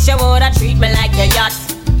 I wish you woulda treat me like your yacht.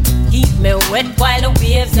 Keep me wet while the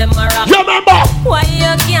waves them a rock. You remember? Why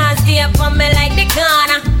you can't stay for me like the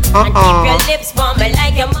corner and keep your lips for me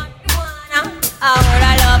like your marijuana? I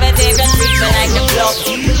woulda love it if you treat me like the club.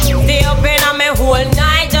 Stay up in on me whole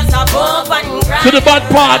night just a bump and grind. To the bad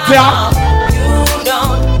part, yeah. You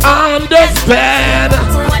don't understand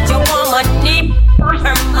what your woman need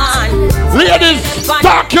her man. Ladies,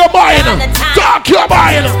 talk your mind. Talk your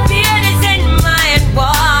mind. Fear is in my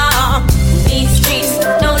wall. These streets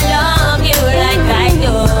don't love you like I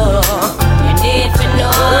do. You need to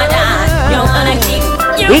know that your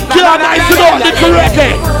Yeah, nice to know, little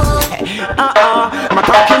reggae. I'm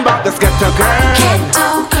talking about the skeptic girl.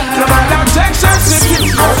 No matter Texas,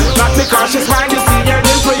 not because she's mine, you see her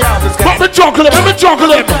in prayer. Let me juggle him, let me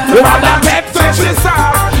juggle him. No matter Texas, she's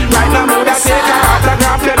right now, I'm gonna take her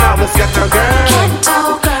autograph, you know, the skeptic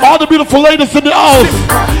girl. All the beautiful ladies in the house.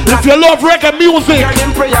 If you love reggae music,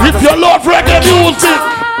 if you love reggae music,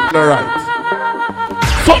 alright.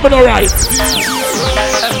 Something alright.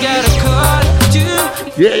 I've got a call to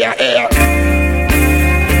Yeah.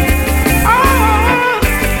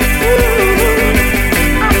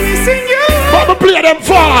 I'm missing you. But me play them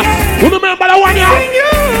fast. You remember the one here?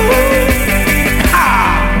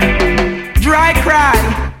 Dry cry.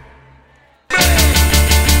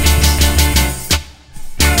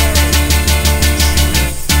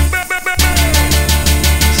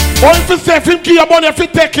 Or if you say if him give your money, if you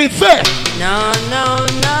take it, say. No.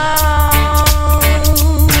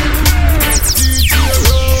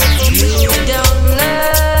 You don't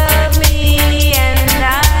love me and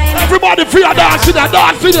I. Everybody feel dancing there,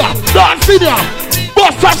 dancing there, dancing there.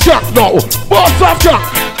 Bust a shot now. Bust a shot.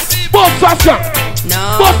 Bust a shot. No.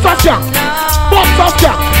 Bust a shot. Bust a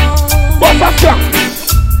shot. Bust a shot.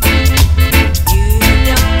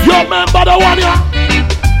 You remember the one here?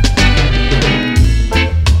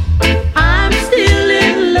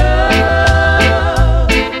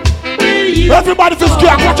 Everybody just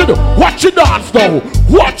scared. What you do? Watch you dance now.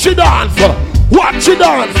 Watch you dance. Watch you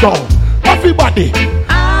dance now. Everybody.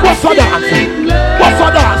 What's a dance? What's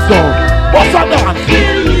a dance now? What's a dance?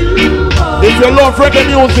 If you love reggae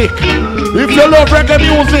music. If you love reggae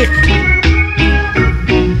music.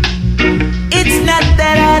 It's not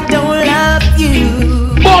that I don't love you.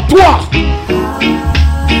 But what?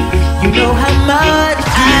 You know how much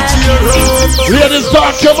I love you. Ladies,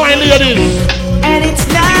 talk your mind, ladies. And it's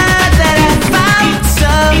not that I found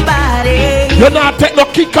somebody. You're not take no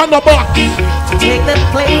kick on the box. To take the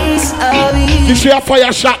place of you. You see a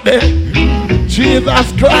fire shot there?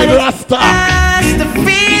 Jesus Christ, Rasta. Has to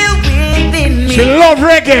feel within me. She love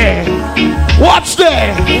reggae. Watch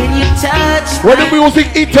there. When you touch when the music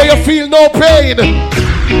hit you, you feel no pain.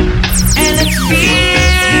 And the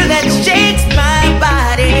fear that shakes my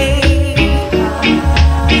body.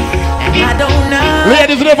 And I don't know.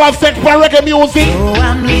 Ladies never have sex for reggae music. So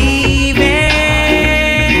I'm leaving.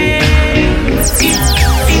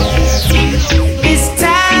 This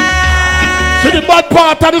time. See the bad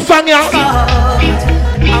part of the song, yeah?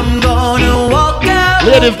 I'm gonna walk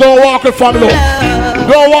away. Ladies, don't walk away from love.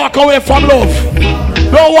 Don't walk away from love.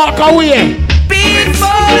 Don't walk away. Before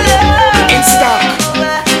love. It's stuck.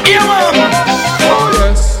 Oh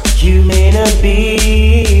yes. You may not be.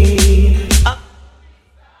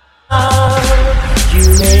 You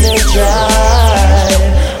may not drive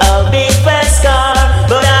a big fast car,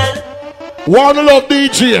 but I wanna love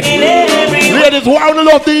DJ. Ladies, wanna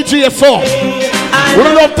love DJ, so we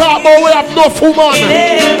don't love talk about we have enough woman.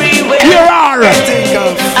 Here are.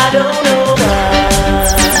 I don't know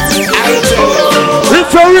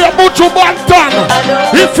if you're real Buju Banton,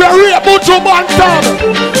 if you're real Buju Banton.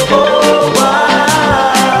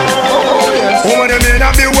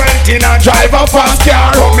 Drive a fast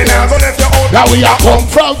car. Now we are come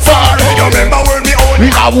from far. You remember when we own? We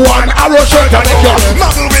have one arrow shirt and a gun.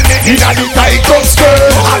 Muzzle with me in a tight up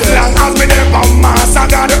skirt. As long as we never mass, I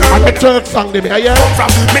got the earth. I'm a Turk song, baby. Yeah.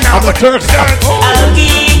 I'm a Turk song. I'll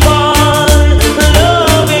keep on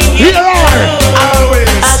loving you. Here are. Always.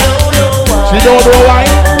 I don't know why. She don't know why.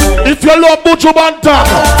 If you love Buju Banton,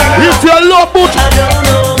 if you love Buju, I don't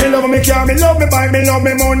know. Me love me car, me love me bike, me love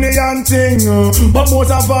me money and thing. But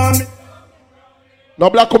most of all, no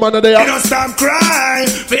black woman there. you don't stop crying.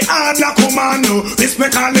 For all black woman,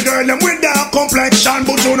 respect all the girl them with their complexion,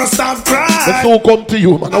 but you don't stop crying. Let's all come to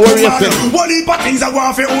you, man. What are you saying? What heap of things I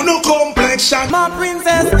want for you, no complexion. My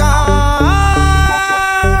princess gone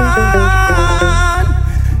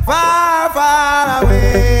far, far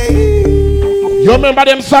away. You remember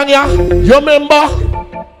them song, yeah? You remember?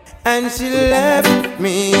 And she left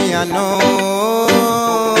me a note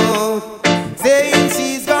saying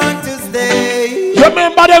she's going to stay. You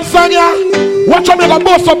remember them song, yeah? Watch out, make a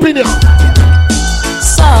boss up in here.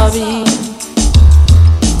 Sorry.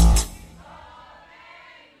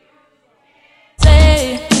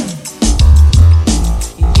 Say,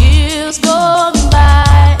 years gone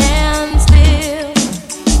by and still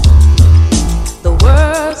the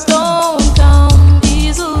words don't come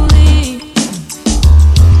easily.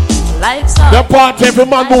 Like the part every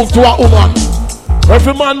man move to a woman.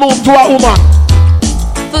 Every man move to a woman.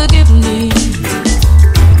 forgive me.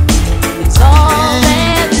 It's all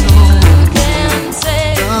that you can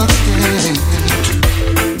say.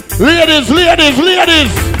 Ladies, ladies,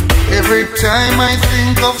 ladies. Every time I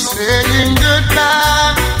think of saying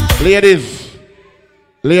goodbye. Ladies,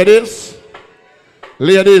 ladies,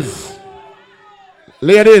 ladies,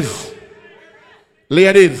 ladies,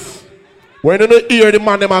 ladies. When you hear the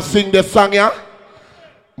man them a sing the song, yeah,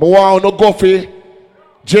 I want to go for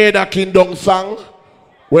Jada Kingdom song.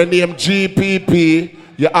 When name GPP,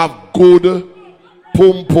 you have good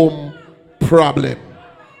pum pum problem.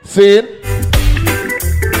 See?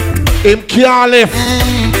 Him can't left.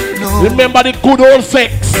 Remember the good old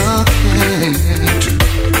sex.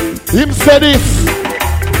 Him said this.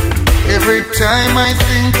 Every time I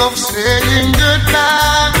think of saying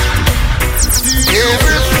goodbye,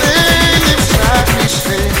 everything inside me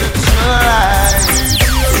says it's alright.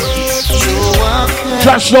 So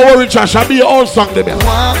Josh, no worry, Josh. I'll be your own song, baby.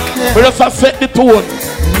 We just set the tone.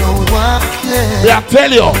 I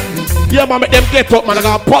tell you. Yeah, man, make them get up, man. I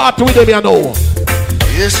got a party with them, you know.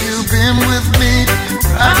 Yes, you've been with me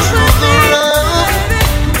right through the road,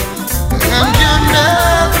 and you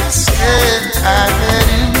never said I had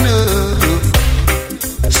enough.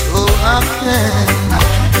 So I can,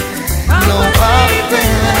 no, I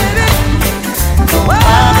can, no, I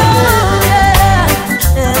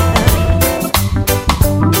can.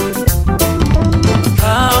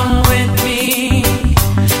 Come with me,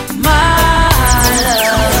 my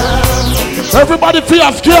love. Everybody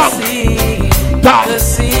feel strong. Down.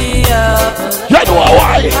 You know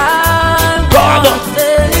why? God.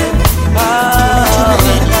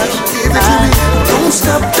 Don't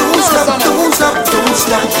stop, don't stop, don't stop, don't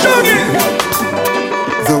stop.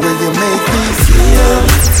 The way you make me feel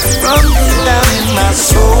from deep down in my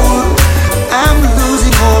soul, I'm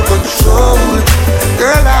losing all control.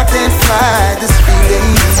 Girl, I can't fight this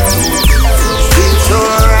feeling. It's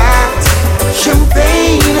alright.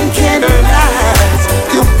 Champagne and candlelight.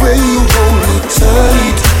 The way you hold me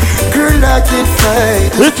tight, girl, I can't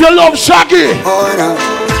fight. If you love Shaggy,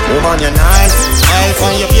 woman, you're nice. I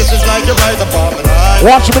find your face is like you right upon my life.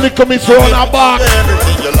 Watch me lick me throw on her back.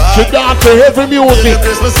 She dance to heavy music.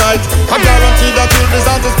 I guarantee that you'll be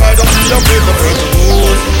satisfied until you break the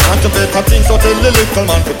rules. And to better things, so tell the little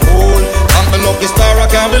man to cool. I'm the lucky star, I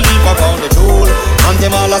can't believe I found the tool. And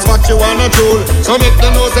them all ask what you wanna do. So make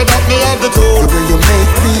them know say that me have the tool. The way you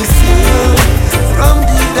make me feel from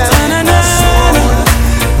deep down in my soul,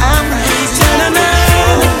 I'm losing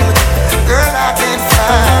control. Girl, I can't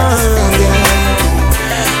fight this feeling.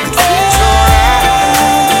 It's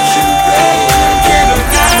alright. Champagne and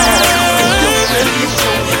candlelight.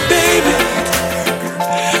 Baby,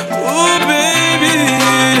 oh baby,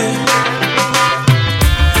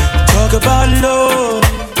 talk about love,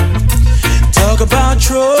 talk about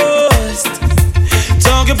trust,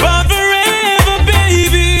 talk about forever,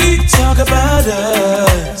 baby, talk about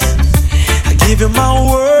us. I give you my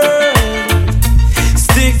word,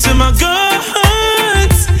 stick to my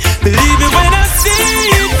guns, believe me when I say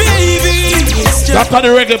it, baby. It's just that's on the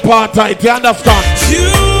reggae part tight, you understand?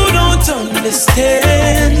 you don't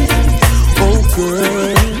understand, oh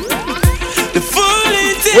girl, the full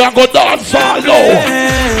intent. We are going to dance all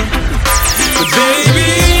now. But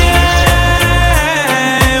baby,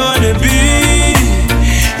 I wanna be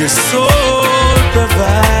your sole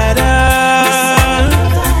provider.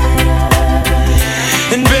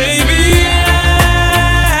 And baby,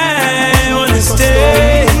 I wanna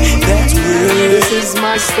stay that way. This is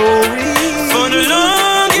my story for the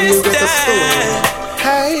longest time.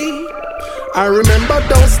 Hey, I remember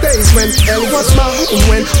those days when hell was my home,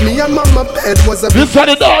 when me and mama bed was a This is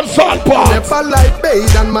the dance all part. never like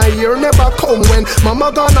bathe and my ear never come. When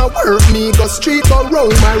mama gonna work me go street go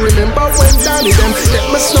roam. I remember when Danny them let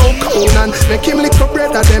me snow cone and make him little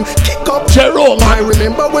brother them kick up Jerome. I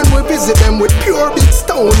remember when we visit them with pure big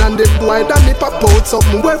stone and the boy Danny pop out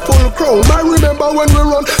something way full chrome. I remember when we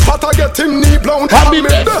run but I get him knee blown. Happy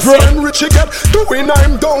And me best friend Richie get doing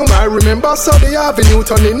I'm down. I remember Sunday Avenue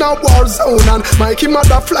turn in a war zone and Mikey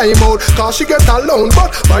mother fly him out cause she get alone. But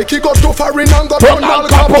Mikey got too far in and got on Al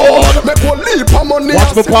Capone. Make one leap of money.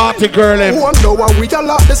 Watch the party, girl. Wonder why we all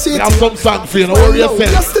out the city. You have some song for you, know what you say?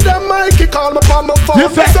 Yesterday Mikey called me on my phone. You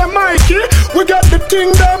say, Mikey, we got the thing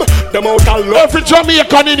them out of love. Every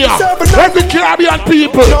Jamaican in here, every Caribbean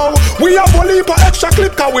people. No, we have a leap of extra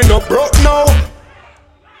clip cause we no broke now.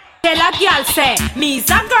 Tell a girl say, me's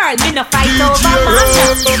a girl, me no fight over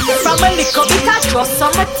man. From a little bit of trust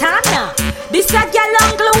on my tana. This a girl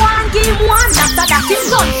angle one game one. After that him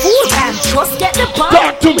done full time, just get the ball.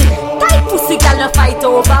 Talk to me. Tight pussy girl no fight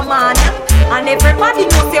over man. And everybody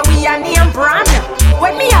knows that we are name brand.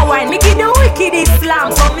 When me a wine, me give the wicked Islam.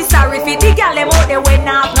 So me sorry for the gal them out there when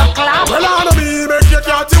I have no clam. Well, I know me make you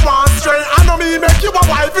can't you want straight. I know me make you a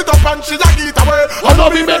wife it up and she a get away. I know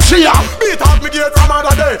me make she a beat up me gate from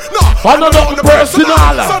another day. No, I know the personal.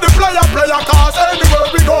 So the player cause anywhere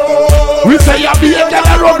we go. We say you be a gal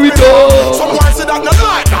and run with us. Someone say that not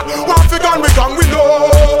like that. Want fi gun we know.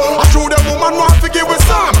 I true them woman want to give with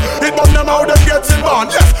some. It burn them out them getting born.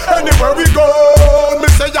 Yes, anywhere we go. Me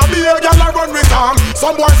say you be a gal and run with them.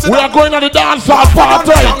 Someone say we are going on the dance hall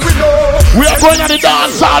party. We are going on the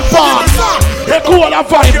dance hall party. Hey, cool and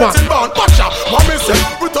fine, man.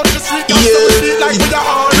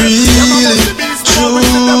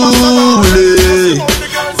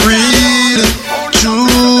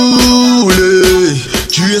 Truly,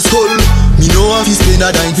 Julius Cole. Me know if he spend a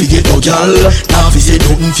dime fi get no gal. Now if he say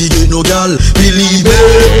nothing fi get no gal. Believe me,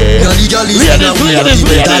 now the gal is in a way of the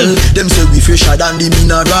metal. Them say we fresher than the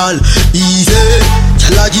mineral. Easy,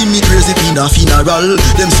 gal a give me crazy in a funeral.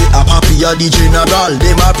 Them say a papi a the general.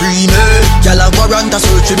 Them a pre me, gal a warrant a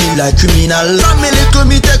search me like criminal. From me little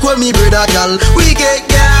me take with me brother gal. We get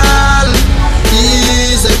gal.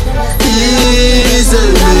 Easy, easy.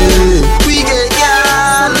 We get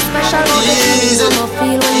gal. Easy,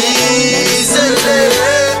 easy.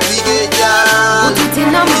 We get gal.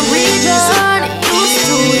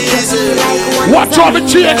 Watch out, the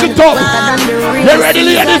change it up. You ready,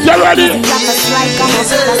 ladies? You ready?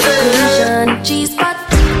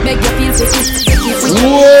 Make you feel sick.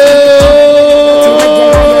 Whoa!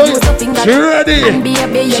 She ready?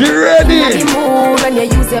 She ready?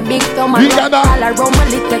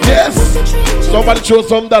 Yes. Somebody throw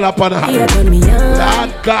some dollar upon her.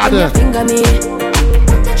 Lord God.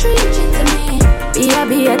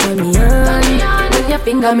 Your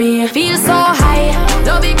finger me feel so high.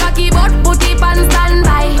 Don't be cocky but put it on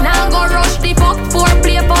standby. Now go rush the fuck for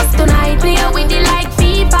play post tonight. Play with it like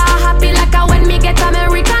FIFA. Happy like a when me get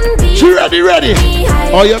American tea. She ready?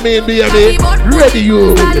 Oh, you mean baby? Ready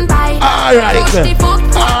you? Alright.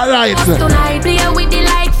 Tonight play with it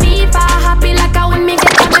like FIFA. Happy like a when me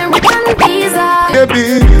get American pizza.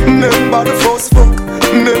 Baby, remember the first fuck.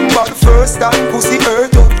 Remember the first time pussy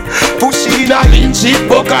hurt up. Pussy in a inch it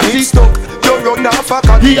bucket it stuck. You run off a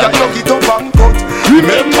cocky and lock it up and cut.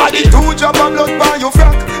 Remember the 2 drop of blood by your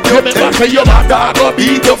frack. You remember say your mother go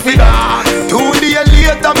beat you for that. 2 days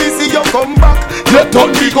later me see you come back. You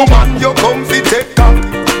turn big man, you come fi take cock.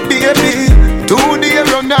 Baby, 2 days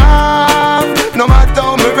run off. No matter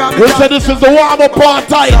how me ram it. We say this is the warm-up part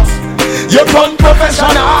tight. You run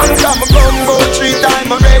professional. I'm gun go 3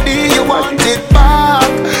 times already. You want it back.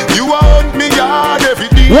 You want me yard every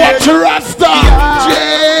day. Watch your rasta.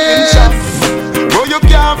 Yes. Bro, you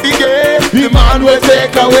can't forget. The man will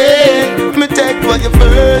take away. Me take for your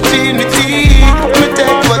virginity. Me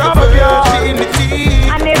take for your virginity.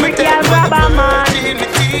 And every girl grab a man.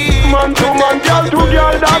 Man to man, girl to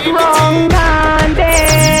girl, that's wrong.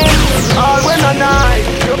 All when a night,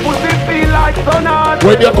 your pussy feel like sun hot.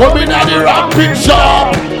 When you come in at the ramping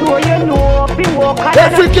shop, So you know, be walk.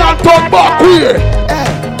 every girl turn back here.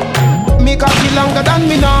 Me cocky longer than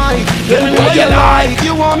me night. Tell me what you like.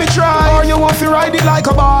 You want me try or you want to ride it like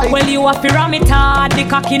a bike? Well, you have to ram it hard, the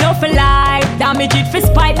cocky no for life. Damage it for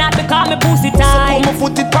spite, not because me pussy tight. So come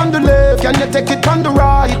put it on the left, can you take it on the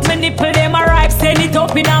right? Me nipple them a ripe, send it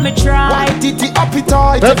up in a me try. White titty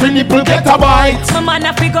appetite. Every nipple get a bite. My man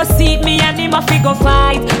a fi go seat me and him a fi go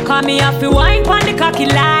fight. Cause me a fi wine pon the cocky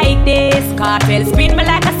like this. Cartel spin me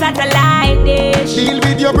like a satellite dish. Deal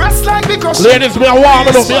with your breasts like because Ladies, me a warm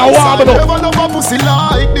it up, me a warm it up. never love a pussy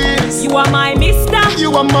like this. You are my mister.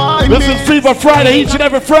 You are my This is Fever Friday, each and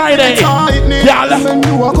every Friday. Y'all,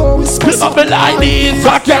 pick up me like this,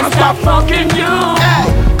 I can't stop fucking you.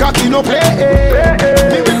 Hey, cocky no play.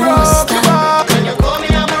 Me will rock you back. When you call me,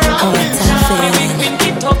 I'm around.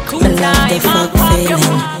 The fuck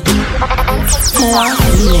feeling. More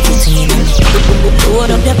feel everything in me.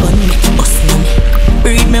 Load up the bun, make it bust in me.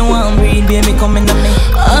 Breed me one, breed baby coming to me.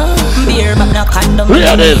 Beer but no condom.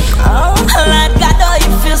 Ladies, Lord God, oh you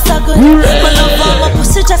feel so good. My love for my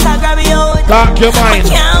pussy just a grab you out. talk your mind. I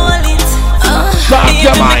can't hold it. Talk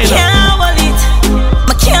your mind. I can't hold it.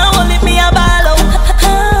 I can't hold it, me a ball out.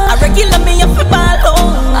 I regular me up a ball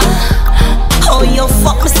out. Oh you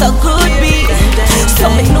fuck me so good, B. So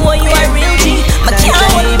me know you are real G. I can't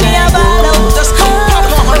hold it, me a ball out. Just come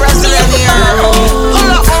me up a ball out.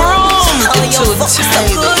 Oh you fuck me so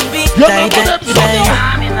good, B. You know what I'm saying?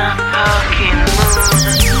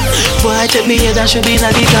 Boy, check me head and she be in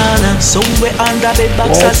the corner. Somewhere under bed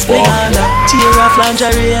box and spring under. Tear off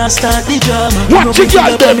lingerie and start the drama. Watch it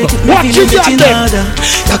girl them. Watch it girl them.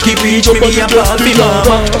 Ya keep reach me a ball me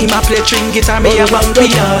mama. Him a play string guitar me a bang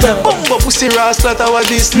piano. Bumbo pussy rasta that was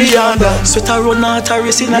this me under. Sweater run out a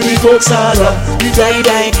race in a the coke saga. Die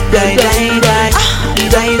die die die die.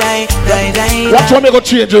 Die die die die. Watch how me go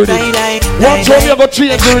change with it. Watch how me go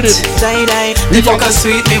change with it. Die die. The fucker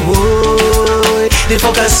sweet me boy. The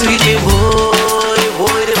fucker sweet me boy.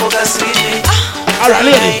 The fucker sweet me. Alright,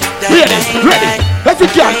 ready. Every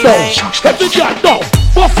girl down. Every girl down.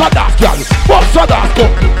 Both for that girl. Both for that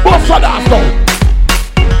girl. Both for that girl.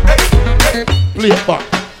 Play it back.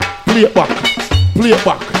 Play it back. Play it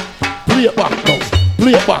back. Play it back now.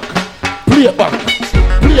 Play it back. Play it back.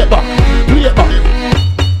 Play it back. Play it back.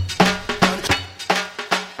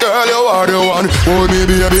 Girl, you are the one. Oh, me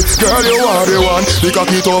baby. Girl, you are the one. The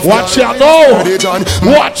cocky tough. Watch ya now.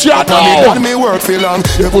 Watch ya now. Me work for long.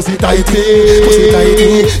 Your pussy tighty. Pussy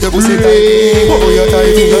tighty. Your pussy tighty. Oh, you're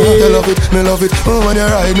tighty. You love it. Me love it. Oh, when you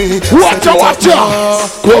ride me. Watch ya. Watch ya.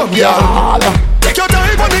 Come girl. Take your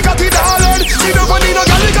time on the cocky, darling. See the money, no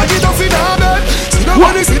girl, the cocky tough in her bed. See the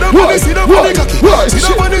money, see the money, see the money, cocky. See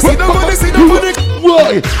the money, see the money, see the money.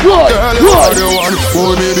 Why? Girl, you are the one.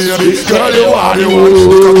 Oh, me baby. Girl, you are the one.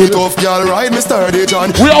 The cocky tough, girl, ride me sturdy, John.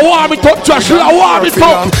 We are warm it up, Josh. We are warm it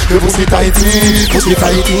up. Your pussy tighty, pussy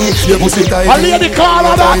tighty. Your pussy tighty. I lay the car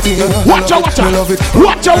on that. Watch ya, watch ya.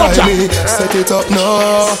 Watch ya, watch ya. Set it up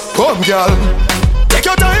now. Come, girl. Take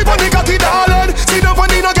your time on the cocky, darling. See the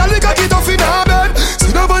money, no girl, the cocky tough in her bed.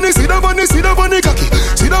 See the money, see the money, see the money, cocky.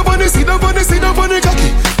 See the money, see the money, see the money, cocky.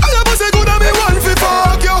 I am say good and me want fi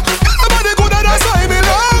fuck you. Your body good and that's why me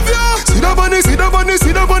love you. See the money, see the money,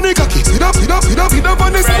 see the money, cocky. See the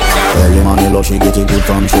money. Early money love she get it good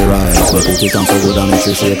from she rise. But put it on so good and make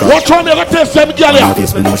she shake her. Watch how me go test them girl ya.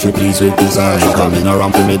 Notice me now she pleased with this eyes. Coming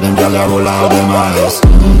around to make them girl ya roll out them eyes. Go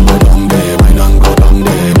down there, why not go down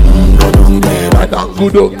there? Go down there, why not go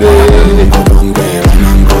down there? Go down there, why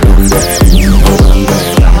not go down there? Go down there.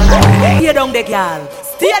 Stay down there, girl.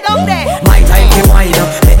 Stay down there. My time be wide up.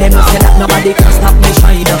 Let them know say that nobody can stop me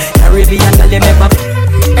shine up. Caribbean girl, them never.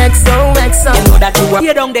 XOXO. You know that you are.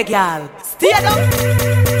 Stay down there, girl. Stay down.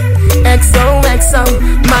 XOXO.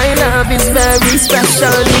 My love is very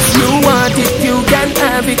special. If you want it, you can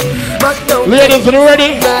have it. But don't. Ladies, are you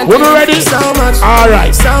ready? We're ready? So much.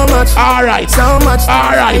 Alright. So much. Alright. So much.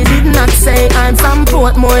 Alright. I did not say I'm from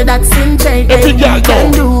Portmore, that's in J. Every girl You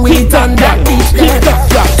can do it on that beach there.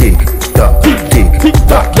 Tick tock, tick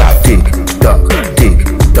tock, tick tock, tick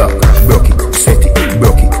tock. Broke it, set it,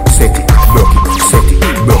 broke it, set it, broke it, set it,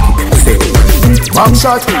 broke it, set it. Back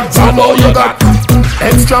shot, I know you got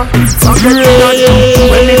extra.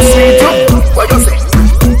 when it's sweet up, what you say?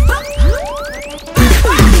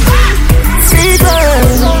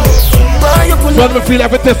 When me feel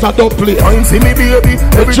like a test, I don't play. Time see me baby,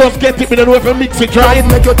 We just get it, me don't know if I mix it right.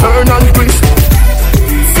 make you turn and twist.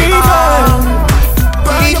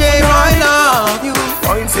 DJ Roy love you.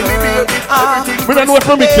 Time see me baby, everything. We don't know if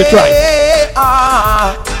I mix it right.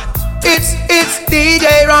 It's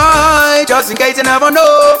DJ Roy. Just in case you never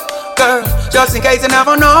know, girl. Just in case you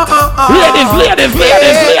never know. Ladies.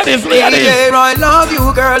 DJ Roy love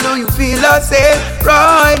you, girl. Do you feel the same?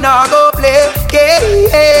 Right now, go play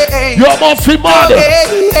game. You're must be mad.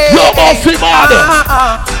 You're must be mad.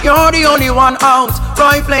 You're the only one out.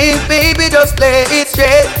 Roy playing, baby, just play it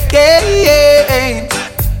straight. Game.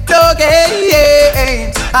 No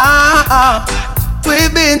games.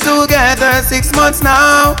 We've been together 6 months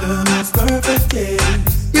now. The most perfect days.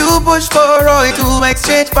 You pushed for Roy to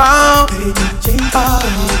exchange pounds.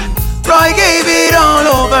 Roy gave it all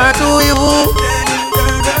over to you.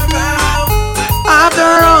 After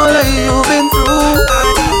all that you've been through,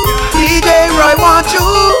 DJ Roy wants you.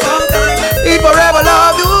 He forever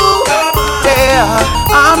love you. Yeah,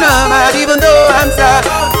 I'm not mad even though I'm sad.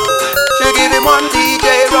 Should give him one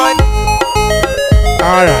DJ Roy.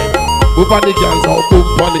 Alright. Whoop on the girl now, boom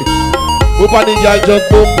on it. Whoop on the girl,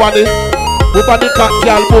 just boom on it. Whoop on the cock,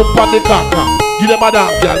 girl, boom on the cock. Give them a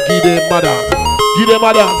dance, girl, give them a dance. Give them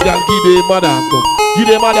a dance, girl, give them a dance.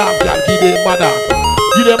 Give them a dance, girl, give them a dance.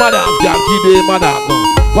 Give them a dance, girl, give them a dance.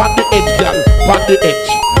 Pon the edge, girl, pon the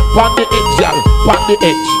edge. Pon the edge, girl, pon the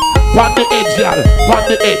edge. Pon the edge, girl, pon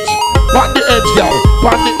the edge. Pon the edge, girl,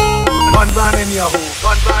 pon the. Gun ban in your hole,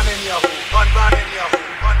 gun ban in your hole, gun ban in your hole,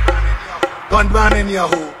 gun ban in your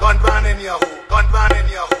hole, gun ban in your hole, gun ban in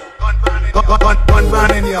your hole, gun ban in your hole, gun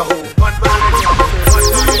ban in your hole, gun ban in your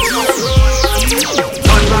hole,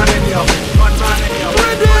 gun ban in your hole, gun ban in your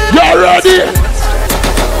hole. You ready?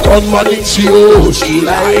 Gun man it's you, she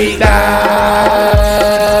like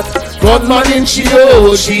that. Gunman in she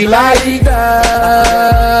hole, she like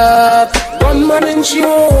that. Gunman in she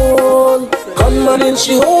hole. Gunman in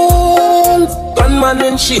she hole. Gunman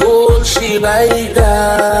in she hole, she like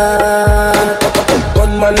that.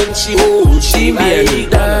 Gunman in she hole, she like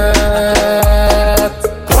that.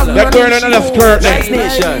 That girl in the skirt net.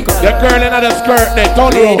 That girl in the skirt net.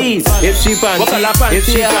 Turn around. If she panty, if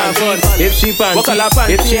she panty, if she panty,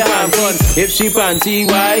 if she panty, if she panty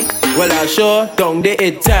white, well I sure tongue the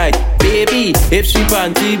it tight. Baby, if she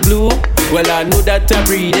panty blue, well I know that I'm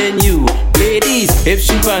breeding you. Ladies, if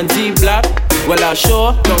she panty black, well I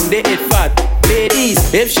sure tongue the it fat.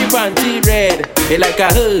 Ladies, if she panty red, it like a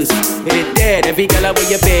hearse, it dead. Every girl where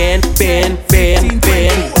you bend.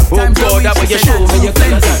 Oh God, that way you show me your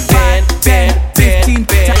colors and bend. 15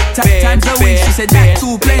 times a week, she said that's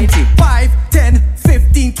too plenty. 5, 10,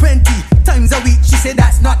 15, 20 times a week, she said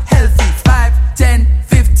that's not healthy. 5, 10,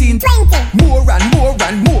 15, 20 more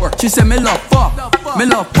and more. She said me love fuck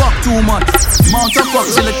too much. Mount of fuck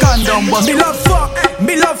till the condom bust.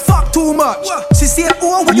 Me love fuck too much. She said,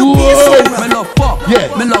 oh, when you be so me love fuck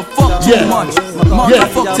too much. Mount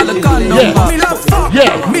of fuck till the condom bust.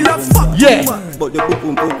 Me love fuck too much. But the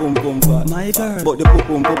boom fat, my girl. But the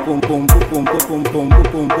boom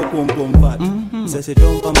fat. Say she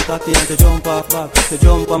jump on my cocky and she jump off back. She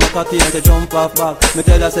jump on my cocky and she jump off back. Me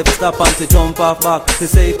tell her say stop and she jump off back. She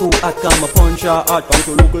say too hot, come a punch her hot. I'm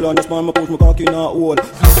so local on this man, me push my cocky in her hole.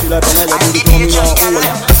 She like a liar, do the tummy in her hole.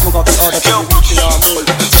 My cocky out, I put the in her hole.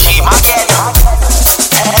 Team again.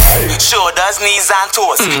 Shoulders, knees and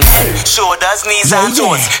toes. Shoulders, knees and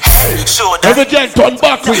toes. Shoulders. Every gent turn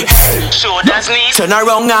back with. Shoulders, knees. Turn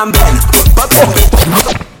around and bend.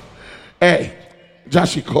 Hey,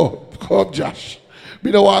 Joshy, come, Josh.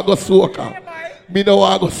 Me no want go soca.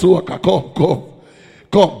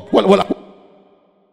 Come. Well,